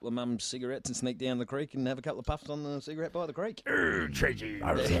steal a couple of mum's cigarettes and sneak down the creek and have a couple of puffs on the cigarette by the creek.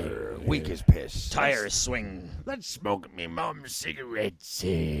 Weak as piss. Tires swing. Let's smoke me mum's cigarettes.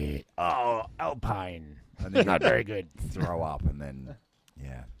 Alpine. And then Not very good. throw up and then,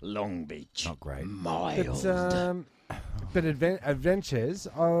 yeah, Long Beach. not great. Mild. But adventures.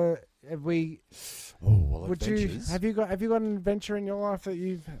 Have we? Oh, well, Would adventures. you have you got an adventure in your life that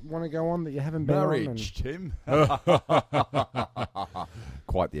you want to go on that you haven't been Marriage, Tim.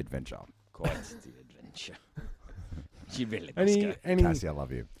 Quite the adventure. Quite the adventure. You really on? must Any go. any Cassie, I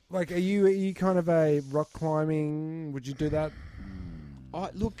love you. like are you kind of a rock climbing? Would you do that?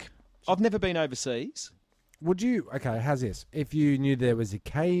 Look, I've never been overseas. Would you? Okay, how's this? If you knew there was a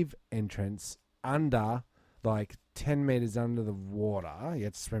cave entrance under, like 10 meters under the water, you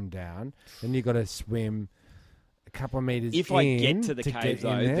had to swim down, then you got to swim a couple of meters. If I get in to the get cave, in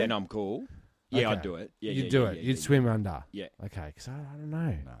though, there. then I'm cool. Yeah, Okay. I'd do it. Yeah, You'd yeah, do yeah, it. yeah, You'd yeah. swim under. Yeah. Okay, because I don't know.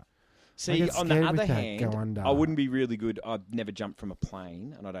 I See, get on the scared other with that, hand, go under. I wouldn't be really good. I'd never jump from a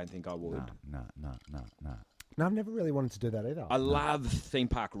plane, and I don't think I would. No. No, I've never really wanted to do that either. I love theme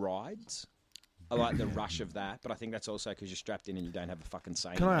park rides. I like the rush of that, but I think that's also because you're strapped in and you don't have a fucking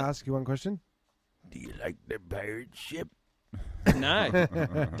say. Can in I it. ask you one question? Do you like the pirate ship? No,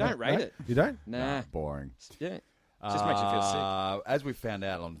 don't rate it. You don't? Nah, Boring. yeah, just makes you feel sick. As we found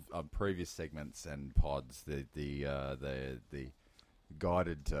out on previous segments and pods, the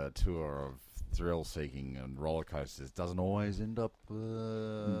guided tour of thrill seeking and roller coasters doesn't always end up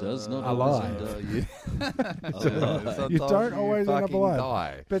Does not alive. Sometimes You don't always end up fucking alive.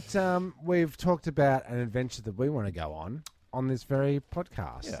 die. But we've talked about an adventure that we want to go on this very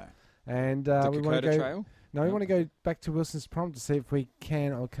podcast. Yeah. And The we want to Kokoda go. Trail. No, we want to go back to Wilson's Prom to see if we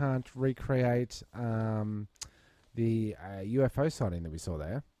can or can't recreate the UFO sighting that we saw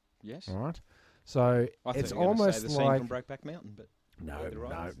there. Yes. All right. So I thought it's you were gonna say almost the scene like from Brokeback Mountain, but no,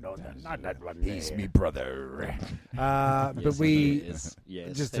 Not that one. He's me brother. But Yes, we he is.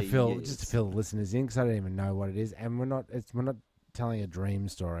 Yes, just to he fill is. the listeners in because I don't even know what it is, and we're not telling a dream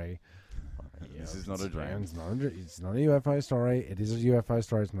story. This is not a dream. It's not a UFO story. It is a UFO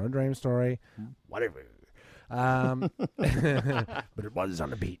story. It's not a dream story. Whatever. But it was on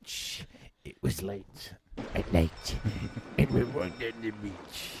the beach. It was late at night, and we walked on the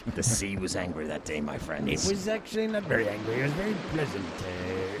beach. The sea was angry that day, my friends. It was actually not very angry. It was very pleasant.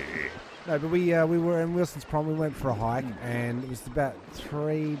 No, but we were in Wilson's Prom. We went for a hike, and it was about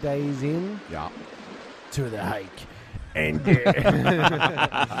 3 days in Yeah. to the hike. And Take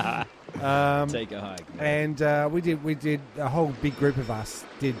a hike. man. and we did a whole big group of us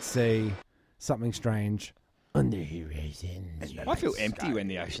did see something strange On the horizon. I feel empty when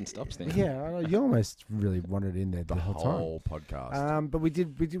the ocean stops then. Yeah, I know, you almost really wandered in there the whole time. podcast. But we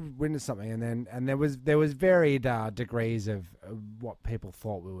did witness something, and there was varied degrees of what people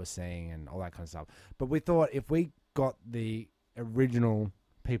thought we were seeing and all that kind of stuff. But we thought if we got the original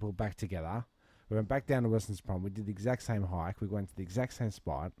people back together, we went back down to Wilson's Prom. We did the exact same hike. We went to the exact same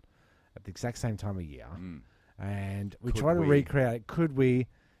spot at the exact same time of year, and we tried to recreate. Could we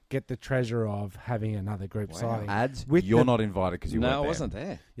get the treasure of having another group sighting? Ads, With you're the- not invited because you weren't No, I there. wasn't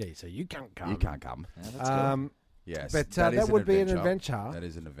there. Yeah, so you can't come. You can't come. Yeah, that's good. Yes, But is that would be an adventure. That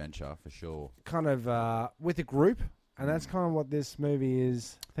is an adventure for sure. Kind of with a group, and that's kind of what this movie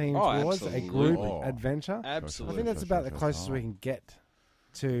is themed Oh, towards, a absolutely. group adventure. I Absolutely. think that's about the closest we can get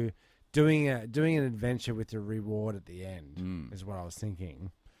to doing an adventure with a reward at the end, is what I was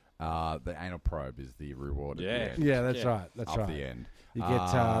thinking. The anal probe is the reward. Yeah. At the end. Yeah, that's right. That's Up right. the end. You get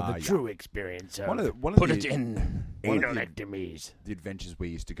the yeah. true experience of One of Put the, it in one of the, Ectomies. the adventures we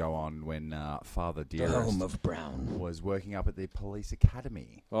used to go on when Father the Dearest home of Brown. was working up at the police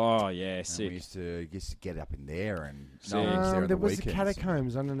academy. Oh, yeah, And we sick. used to get up in there and Sick. no one was there on there the was the weekends.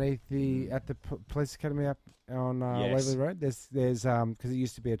 catacombs underneath at the police academy up on Yes. Waverley Road. There's because it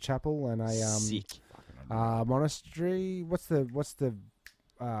used to be a chapel and a Sick. monastery. What's the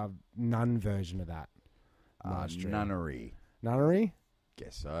nun version of that? Monastery. Nunnery. Nunnery.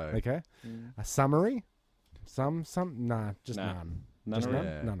 Guess so. Okay. A summary. Just Nah. none. Nunnery? Just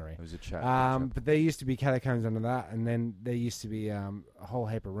Yeah. nunnery. It was a chat. But there used to be catacombs under that, and then there used to be a whole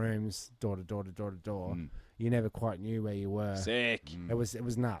heap of rooms, door to door to door to door. You never quite knew where you were. Sick. It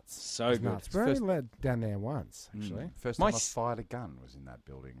was nuts. So it was good. nuts. We only let down there once, actually. First My time I s- fired a gun was in that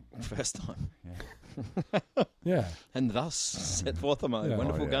building. First time. Yeah. And thus set forth my Yeah.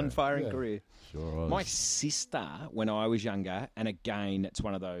 wonderful Oh, yeah. gun-firing Yeah. career. Sure was. My sister, when I was younger, and again, it's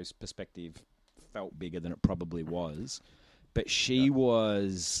one of those perspective, felt bigger than it probably was, but she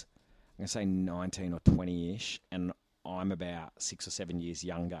was, I'm going to say 19 or 20-ish, and I'm about 6 or 7 years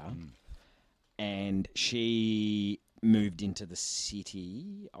younger, and she moved into the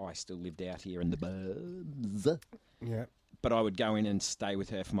city. I still lived out here in the burbs. Yeah. But I would go in and stay with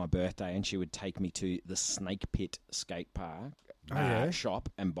her for my birthday, and she would take me to the Snake Pit skate park shop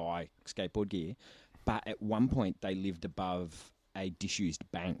and buy skateboard gear. But at one point, they lived above a disused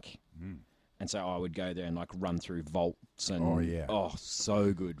bank. And so I would go there and like run through vaults and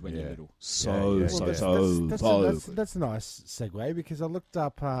so good when you're little. That's a nice segue because I looked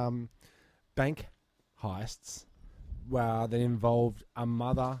up bank heists that involved a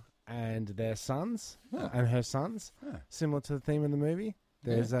mother and their sons and her sons, similar to the theme in the movie.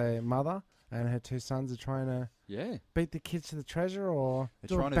 There's a mother and her two sons are trying to beat the kids to the treasure or They're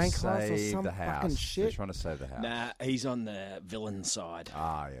do a trying bank to heist or save some the house. fucking They're shit. trying to save the house. Nah, he's on the villain side.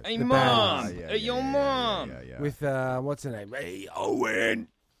 Ah, yeah. Hey, The Mom! bad Hey, your mom! Yeah. With what's her name? Hey, Owen.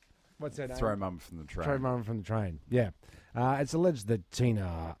 What's her name? Throw mum from the train. Throw mum from the train. Yeah. It's alleged that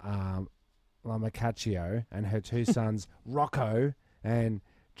Tina Lamacaccio and her two sons, Rocco and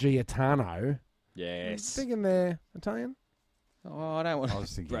Giatano, Yes. thinking they're Italian, Oh, I don't want I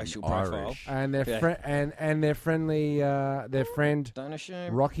was thinking racial profile. Irish. and their Yeah. and their friendly their friend Don't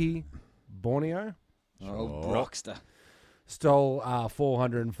assume. Rocky Borneo Oh, Brockster. stole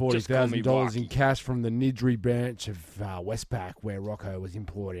 $440,000 in Rocky. cash from the Nidri branch of Westpac, where Rocco was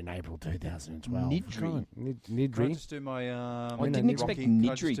employed in April 2012. Nidri? Can I Nidri. just do my I didn't didn't Rocky? expect Can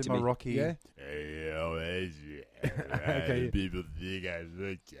I just Nidri do to my be. Rocky? Yeah. Okay. People think I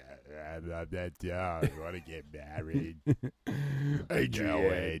look I'm not that young. I want to get married.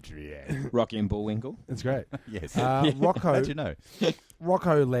 Adrian. Rocky and Bullwinkle. That's great. Yes. Rocco How'd you know?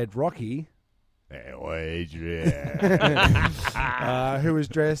 Rocco led Rocky, Oh, Adrian. who was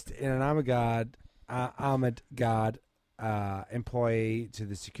dressed in an armored guard employee to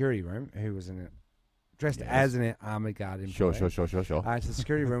the security room, who was dressed as an armored guard employee. Sure. To the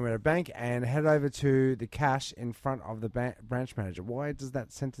security room at a bank and head over to the cash in front of the branch manager. Why does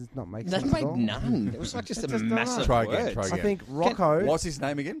that sentence not make That sense at made all? none. It was like just a Just massive Try word. again. I think Rocco... What's his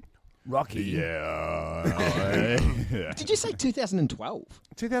name again? Rocky. Yeah. Did you say 2012?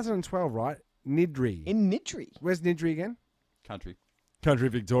 2012, right? Nidri. In Nidri? Where's Nidri again? Country. Country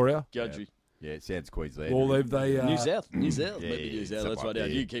Victoria. Judgy. Yeah, it sounds Queensland. Well, they... New South. New South. yeah, Maybe yeah, New South. something Let's like find out.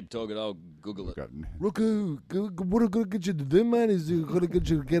 that. You keep talking. I'll Google it. Rocco, what I'm going to get you to do, man, is I'm going to get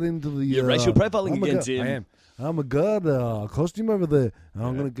you to get into the... You're racial profiling again, Tim. I am. I'm a guard costume over there.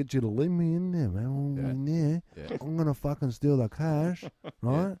 I'm going to get you to leave me in there, man. In there. Yeah. I'm going to fucking steal the cash,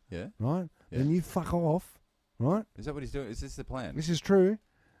 right? Yeah. Right? Yeah. Then you fuck off, right? Is that what he's doing? Is this the plan? This is true.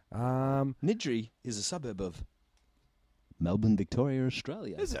 Nidri is a suburb of Melbourne, Victoria,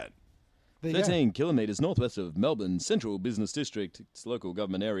 Australia. Is it? There you go. 13 kilometres northwest of Melbourne's central business district. Its local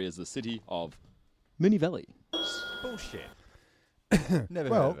government area is the city of Moonee Valley. Bullshit. Never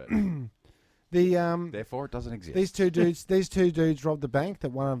Well, heard of it. The Therefore, it doesn't exist. these two dudes robbed the bank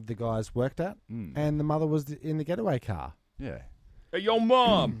that one of the guys worked at, and the mother was in the getaway car. Yeah. Hey, yo,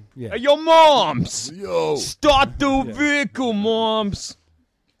 mom. Yeah. Hey, yo, moms. Yo. Start the vehicle, moms.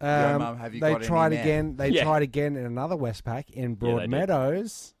 Mum, have you They got any tried now? again. They Yeah. tried again in another Westpac in they did.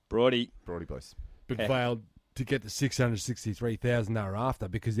 Broadmeadows. Brody. Brody boys. But failed to get the $663,000 they were after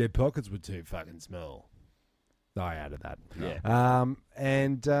because their pockets were too fucking small. I added that. Yeah.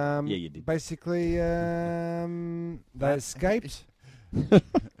 You did. Basically, they escaped.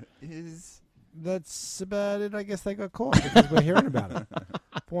 That's about it. I guess they got caught because we're hearing about it.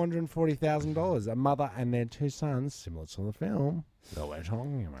 $440,000. A mother and their two sons, similar to the film that we're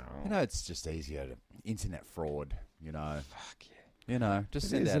talking about. You know, it's just easier to internet fraud. You know. Fuck yeah. You know, just It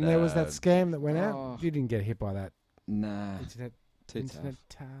send is, out and there was that scam that went Oh. out. You didn't get hit by that Nah. internet Too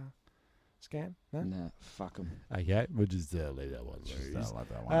tough. scam, no? Nah. Fuck them. Okay, we'll just leave that one. I love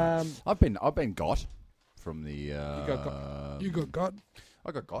that one. I've been got from the. You got got.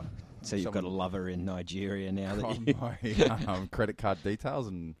 I got got. So you've got a Someone lover in Nigeria now that got you... my credit card details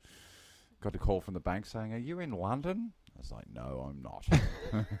and got a call from the bank saying, "Are you in London?" I was like, "No, I'm not."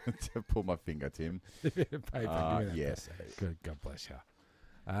 To pull my finger, Tim. Yes. Good. God bless you.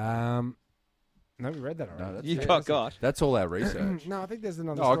 No, we read that already. No, that's You it. got. That's all our research. No, I think there's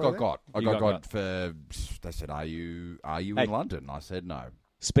another. No, I story got got. I You got got got for. They said, "Are you Hey. in London?" I said, "No."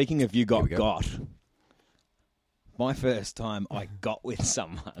 Speaking of you Here we got go. got, my first time I got with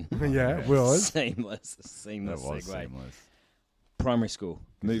someone. there. Yeah, it was. Seamless That segue. was seamless. Primary school,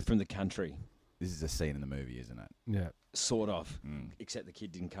 moved from the country, This is a scene in the movie, isn't it? Yeah. sort of. Mm. Except the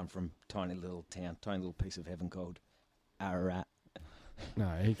kid didn't come from tiny little town, tiny little piece of heaven called Ararat. No,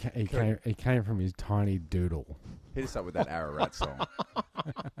 he came from his tiny doodle. Hit us up with that Ararat song.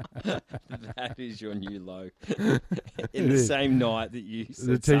 That is your new low. It In the is. same night that you The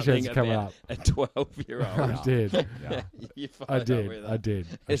said t-shirt's something coming about up. a 12-year-old. I did. Yeah. You I followed up did. with I that. did.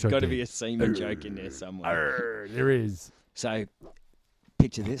 There's got to be a semen joke in there somewhere. There is. So,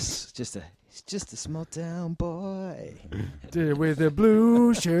 picture this: it's just a small town boy. With a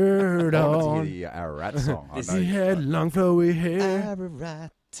blue shirt I wanted to on. hear the Ararat song. I know He you- had long flowy hair.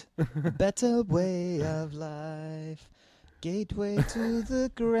 Ararat, better way of life. Gateway to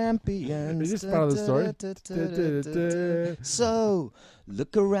the Grampians. Is this part of the story? So,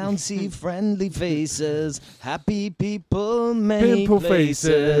 look around, see friendly faces, happy people, many Pimple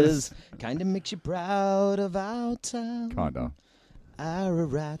places. faces. Kinda makes you proud of our town. Kinda.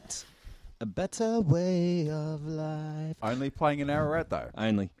 Ararat, a better way of life. Only playing in Ararat, though.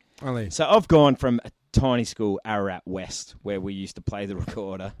 Only. Only. So I've gone from a tiny school, Ararat West, where we used to play the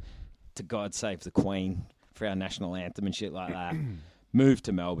recorder, to God Save the Queen for our national anthem and shit like that. Moved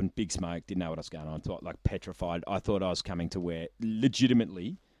to Melbourne, big smoke, didn't know what was going on. Thought like petrified. I thought I was coming to where,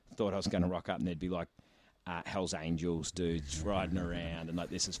 legitimately, thought I was going to rock up and there'd be like Hell's Angels dudes riding around and like,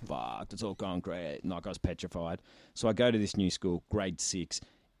 this is fucked. It's all concrete. And like, I was petrified. So I go to this new school, grade 6.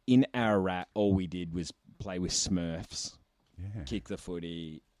 In Ararat, all we did was play with Smurfs, Yeah. kick the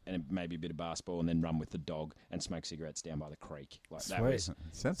footy, and maybe a bit of basketball, and then run with the dog and smoke cigarettes down by the creek. Like that was. It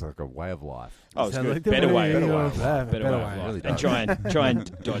sounds like a way of life. Oh, it's Sounds good. like the Better way way. of Better way. life. Better way. Better of way. life. Really And does. try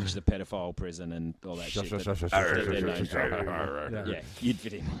and dodge the pedophile prison and all that shit. Yeah, you'd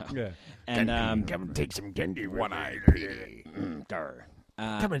fit in well. Yeah. And Come and take some candy, one-eyed Petey. go.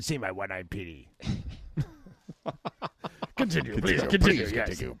 Come and see my one-eyed Petey. Continue, please,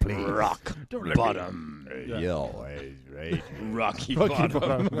 continue, please. Rock bottom. Yell. Right. Rocky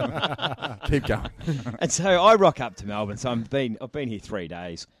bottom. Keep going. And so I rock up to Melbourne. So I've been here 3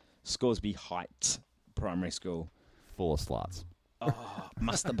 days. Scoresby Heights Primary School. Full of sluts. Oh,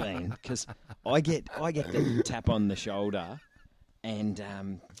 must have been because I get the tap on the shoulder, and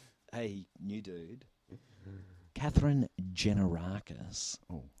hey, new dude, Catherine Generakis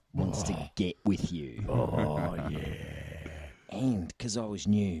wants to get with you. Oh, yeah. And because I was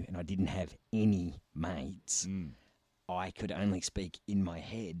new and I didn't have any mates, I could only speak in my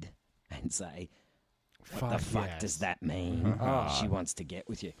head and say, "What the fuck does that mean?" She wants to get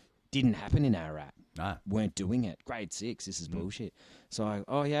with you. Didn't happen in Ararat. Nah. Weren't doing it. Grade 6, this is bullshit. So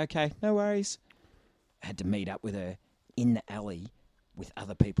oh yeah, okay, no worries. Had to meet up with her in the alley with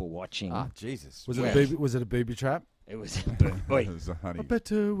other people watching. Ah, Jesus. Was it a booby trap? It was It oi, was a honey.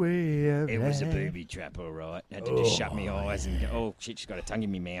 better way of it was a life. booby trap, all right. Had to just shut my eyes and go, oh shit, she's got a tongue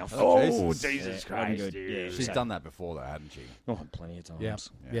in my mouth. Oh, Jesus Yeah, wasn't Christ, good. dude. Yeah, She's so- done that before, though, hadn't she? Oh, plenty of times. Yep.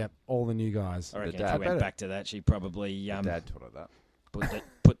 Yeah. Yep. All the new guys. I reckon dad- if I she bet went it- back to that, she probably Dad taught her that.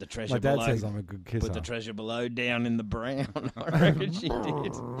 put the treasure My dad below. says I'm a good kisser. Put the treasure below down in the brown. I reckon she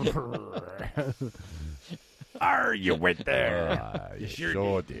did. You went there. You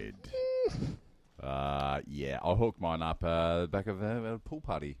sure did. Yeah, I'll hook mine up back of a pool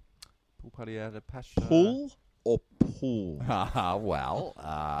party. Pool party out at Pasha. Pull or pull? Well,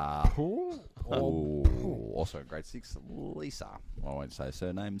 Pool? also in grade 6, Lisa. I won't say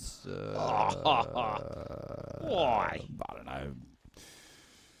surnames. Why? I don't know.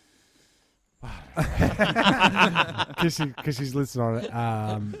 Because she's listed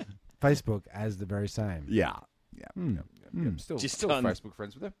on Facebook as the very same. Yeah. I'm still Just still on- Facebook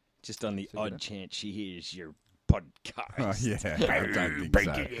friends with her. Just on the So, you know. odd chance she hears your podcast. Yeah, I don't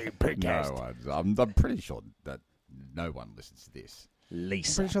think so. No, I'm pretty sure that no one listens to this. I'm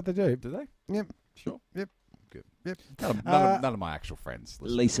Lisa. pretty sure they do. Do they? Yep. Sure. Yep. Good. Yep. None of my actual friends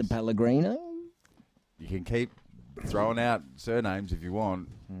listen to Lisa this. Pellegrino? You can keep throwing out surnames if you want.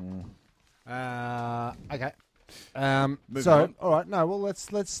 Okay. Moving So, on. all right. No. Well, let's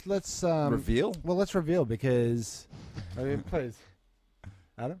Reveal? Well, let's reveal because. I mean, please,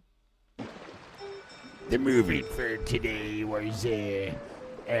 Adam. The movie for today was a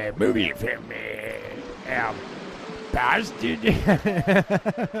movie from our Boston.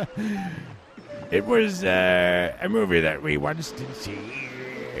 It was a movie that we once did see.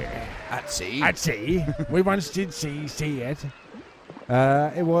 At sea. I'd say we once did see it.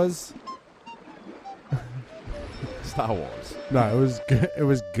 It was Star Wars. no. It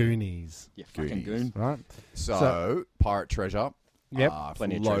was Goonies. You fucking Goonies. goon. Right. So, Pirate Treasure. Yep.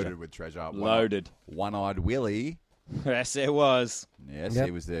 Plenty of loaded treasure. with treasure. Loaded. One-eyed Willie. Yes, it was. Yes, Yep.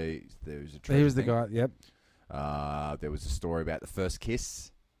 he was there was a treasure He was the thing. guy. Yep. There was a story about the first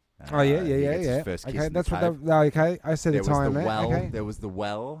kiss. Oh yeah, He yeah, gets his yeah. first kiss Okay, in that's the what. cave. No, okay. I said There the was time the there. well. Okay. There was the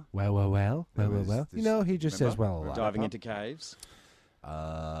well. Well. There was You this- know, he just says remember? well a lot. Diving into caves.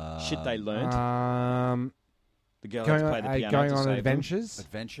 Shit they Um, learned. The girl had Going to on, play the piano going to on save adventures.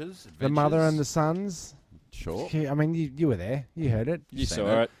 Adventures. The mother and the sons. Sure. I mean, you were there. You heard it. them. You Seen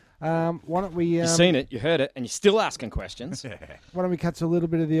saw it. it. Why don't we? You seen it. You heard it. And you're still asking questions. Why don't we cut to a little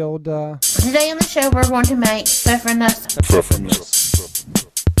bit of the old? Today on the show, we're going to make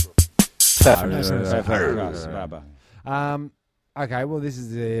Okay, well, this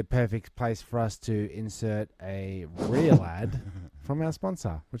is the perfect place for us to insert a real ad from our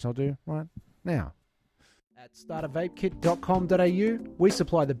sponsor, which I'll do right now. At startervapekit.com.au, we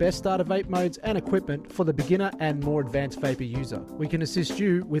supply the best starter vape modes and equipment for the beginner and more advanced vapor user. We can assist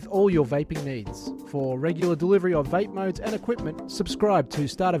you with all your vaping needs. For regular delivery of vape modes and equipment, subscribe to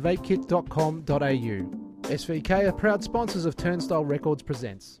startervapekit.com.au. SVK are proud sponsors of Turnstile Records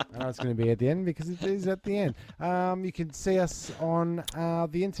Presents. It's going to be at the end because it is at the end. You can see us on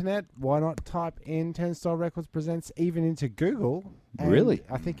the internet. Why not type in Turnstile Records Presents even into Google? And Really?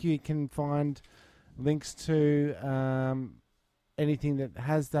 I think you can find links to anything that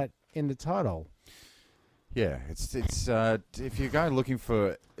has that in the title. Yeah, it's if you go looking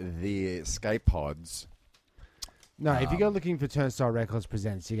for the escape pods. No, if you go looking for Turnstile Records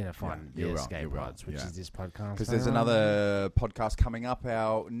Presents, you're going to find you the will, Escape you will, Pods, which yeah. is this podcast. Because there's another podcast coming up.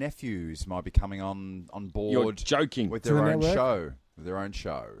 Our nephews might be coming on board. You're joking. with To their the own network? show. With their own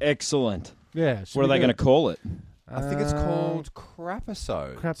show. Excellent. Yeah. What are they going to call it? I think it's called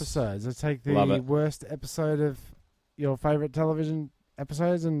Crapisodes. Crapisodes. I take the Love it. worst episode of your favourite television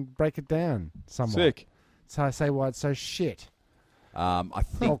episodes and break it down somewhat. Sick. So I say why it's so shit. I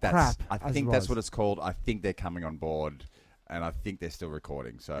think Oh, that's. crap, I as think it that's was. what it's called. I think they're coming on board, and I think they're still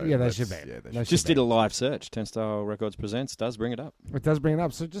recording. So Yeah, they let's- should be. Yeah, they They should. Just did a live search. Turnstile Records Presents does bring it up. It does bring it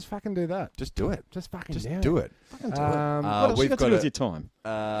up, so just fucking do that. Just do it. Just fucking Just do do it. it. Fucking do it. Um, What else you we've got to got do with a- your time?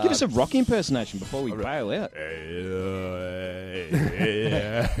 Give us a Rocky impersonation before we bail out. Would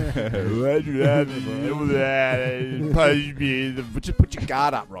you have to do that? Punch me. Just put your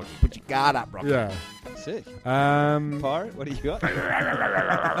guard up, Rocky. Put your guard up, Rocky. Yeah. Sick. Pirate, what do you got?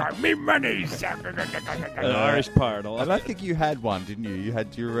 Me money. An Irish pirate. I like And I it. think you had one, didn't you? You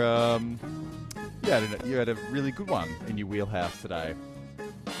had your you had a really good one in your wheelhouse today.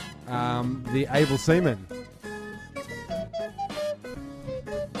 the Able Seaman.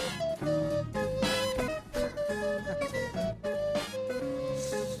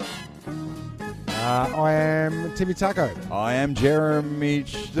 I am Timmy Taco. I am Jeremy.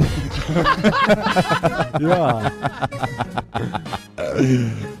 Yeah.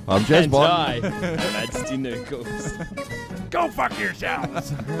 I'm Jez And Bond. I, that's Noodles. Go fuck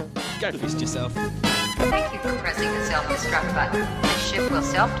yourselves. Go fist yourself. Thank you for pressing the self-destruct button. The ship will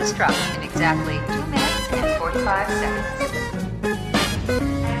self-destruct in exactly 2 minutes and 45 seconds.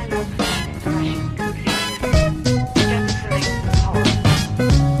 And Russian computers. Definitely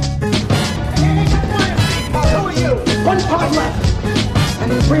powerful. pod left.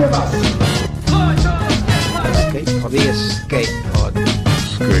 And the 3 of us. Escape pod. The escape pod.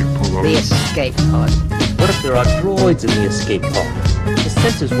 Escape pod. The escape pod. What if there are droids in the escape pod? The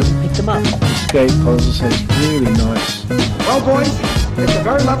sensors wouldn't pick them up. Escape pods, it's really nice. Well, boys, it's a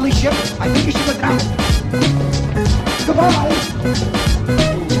very lovely ship. I think you should go down. Goodbye.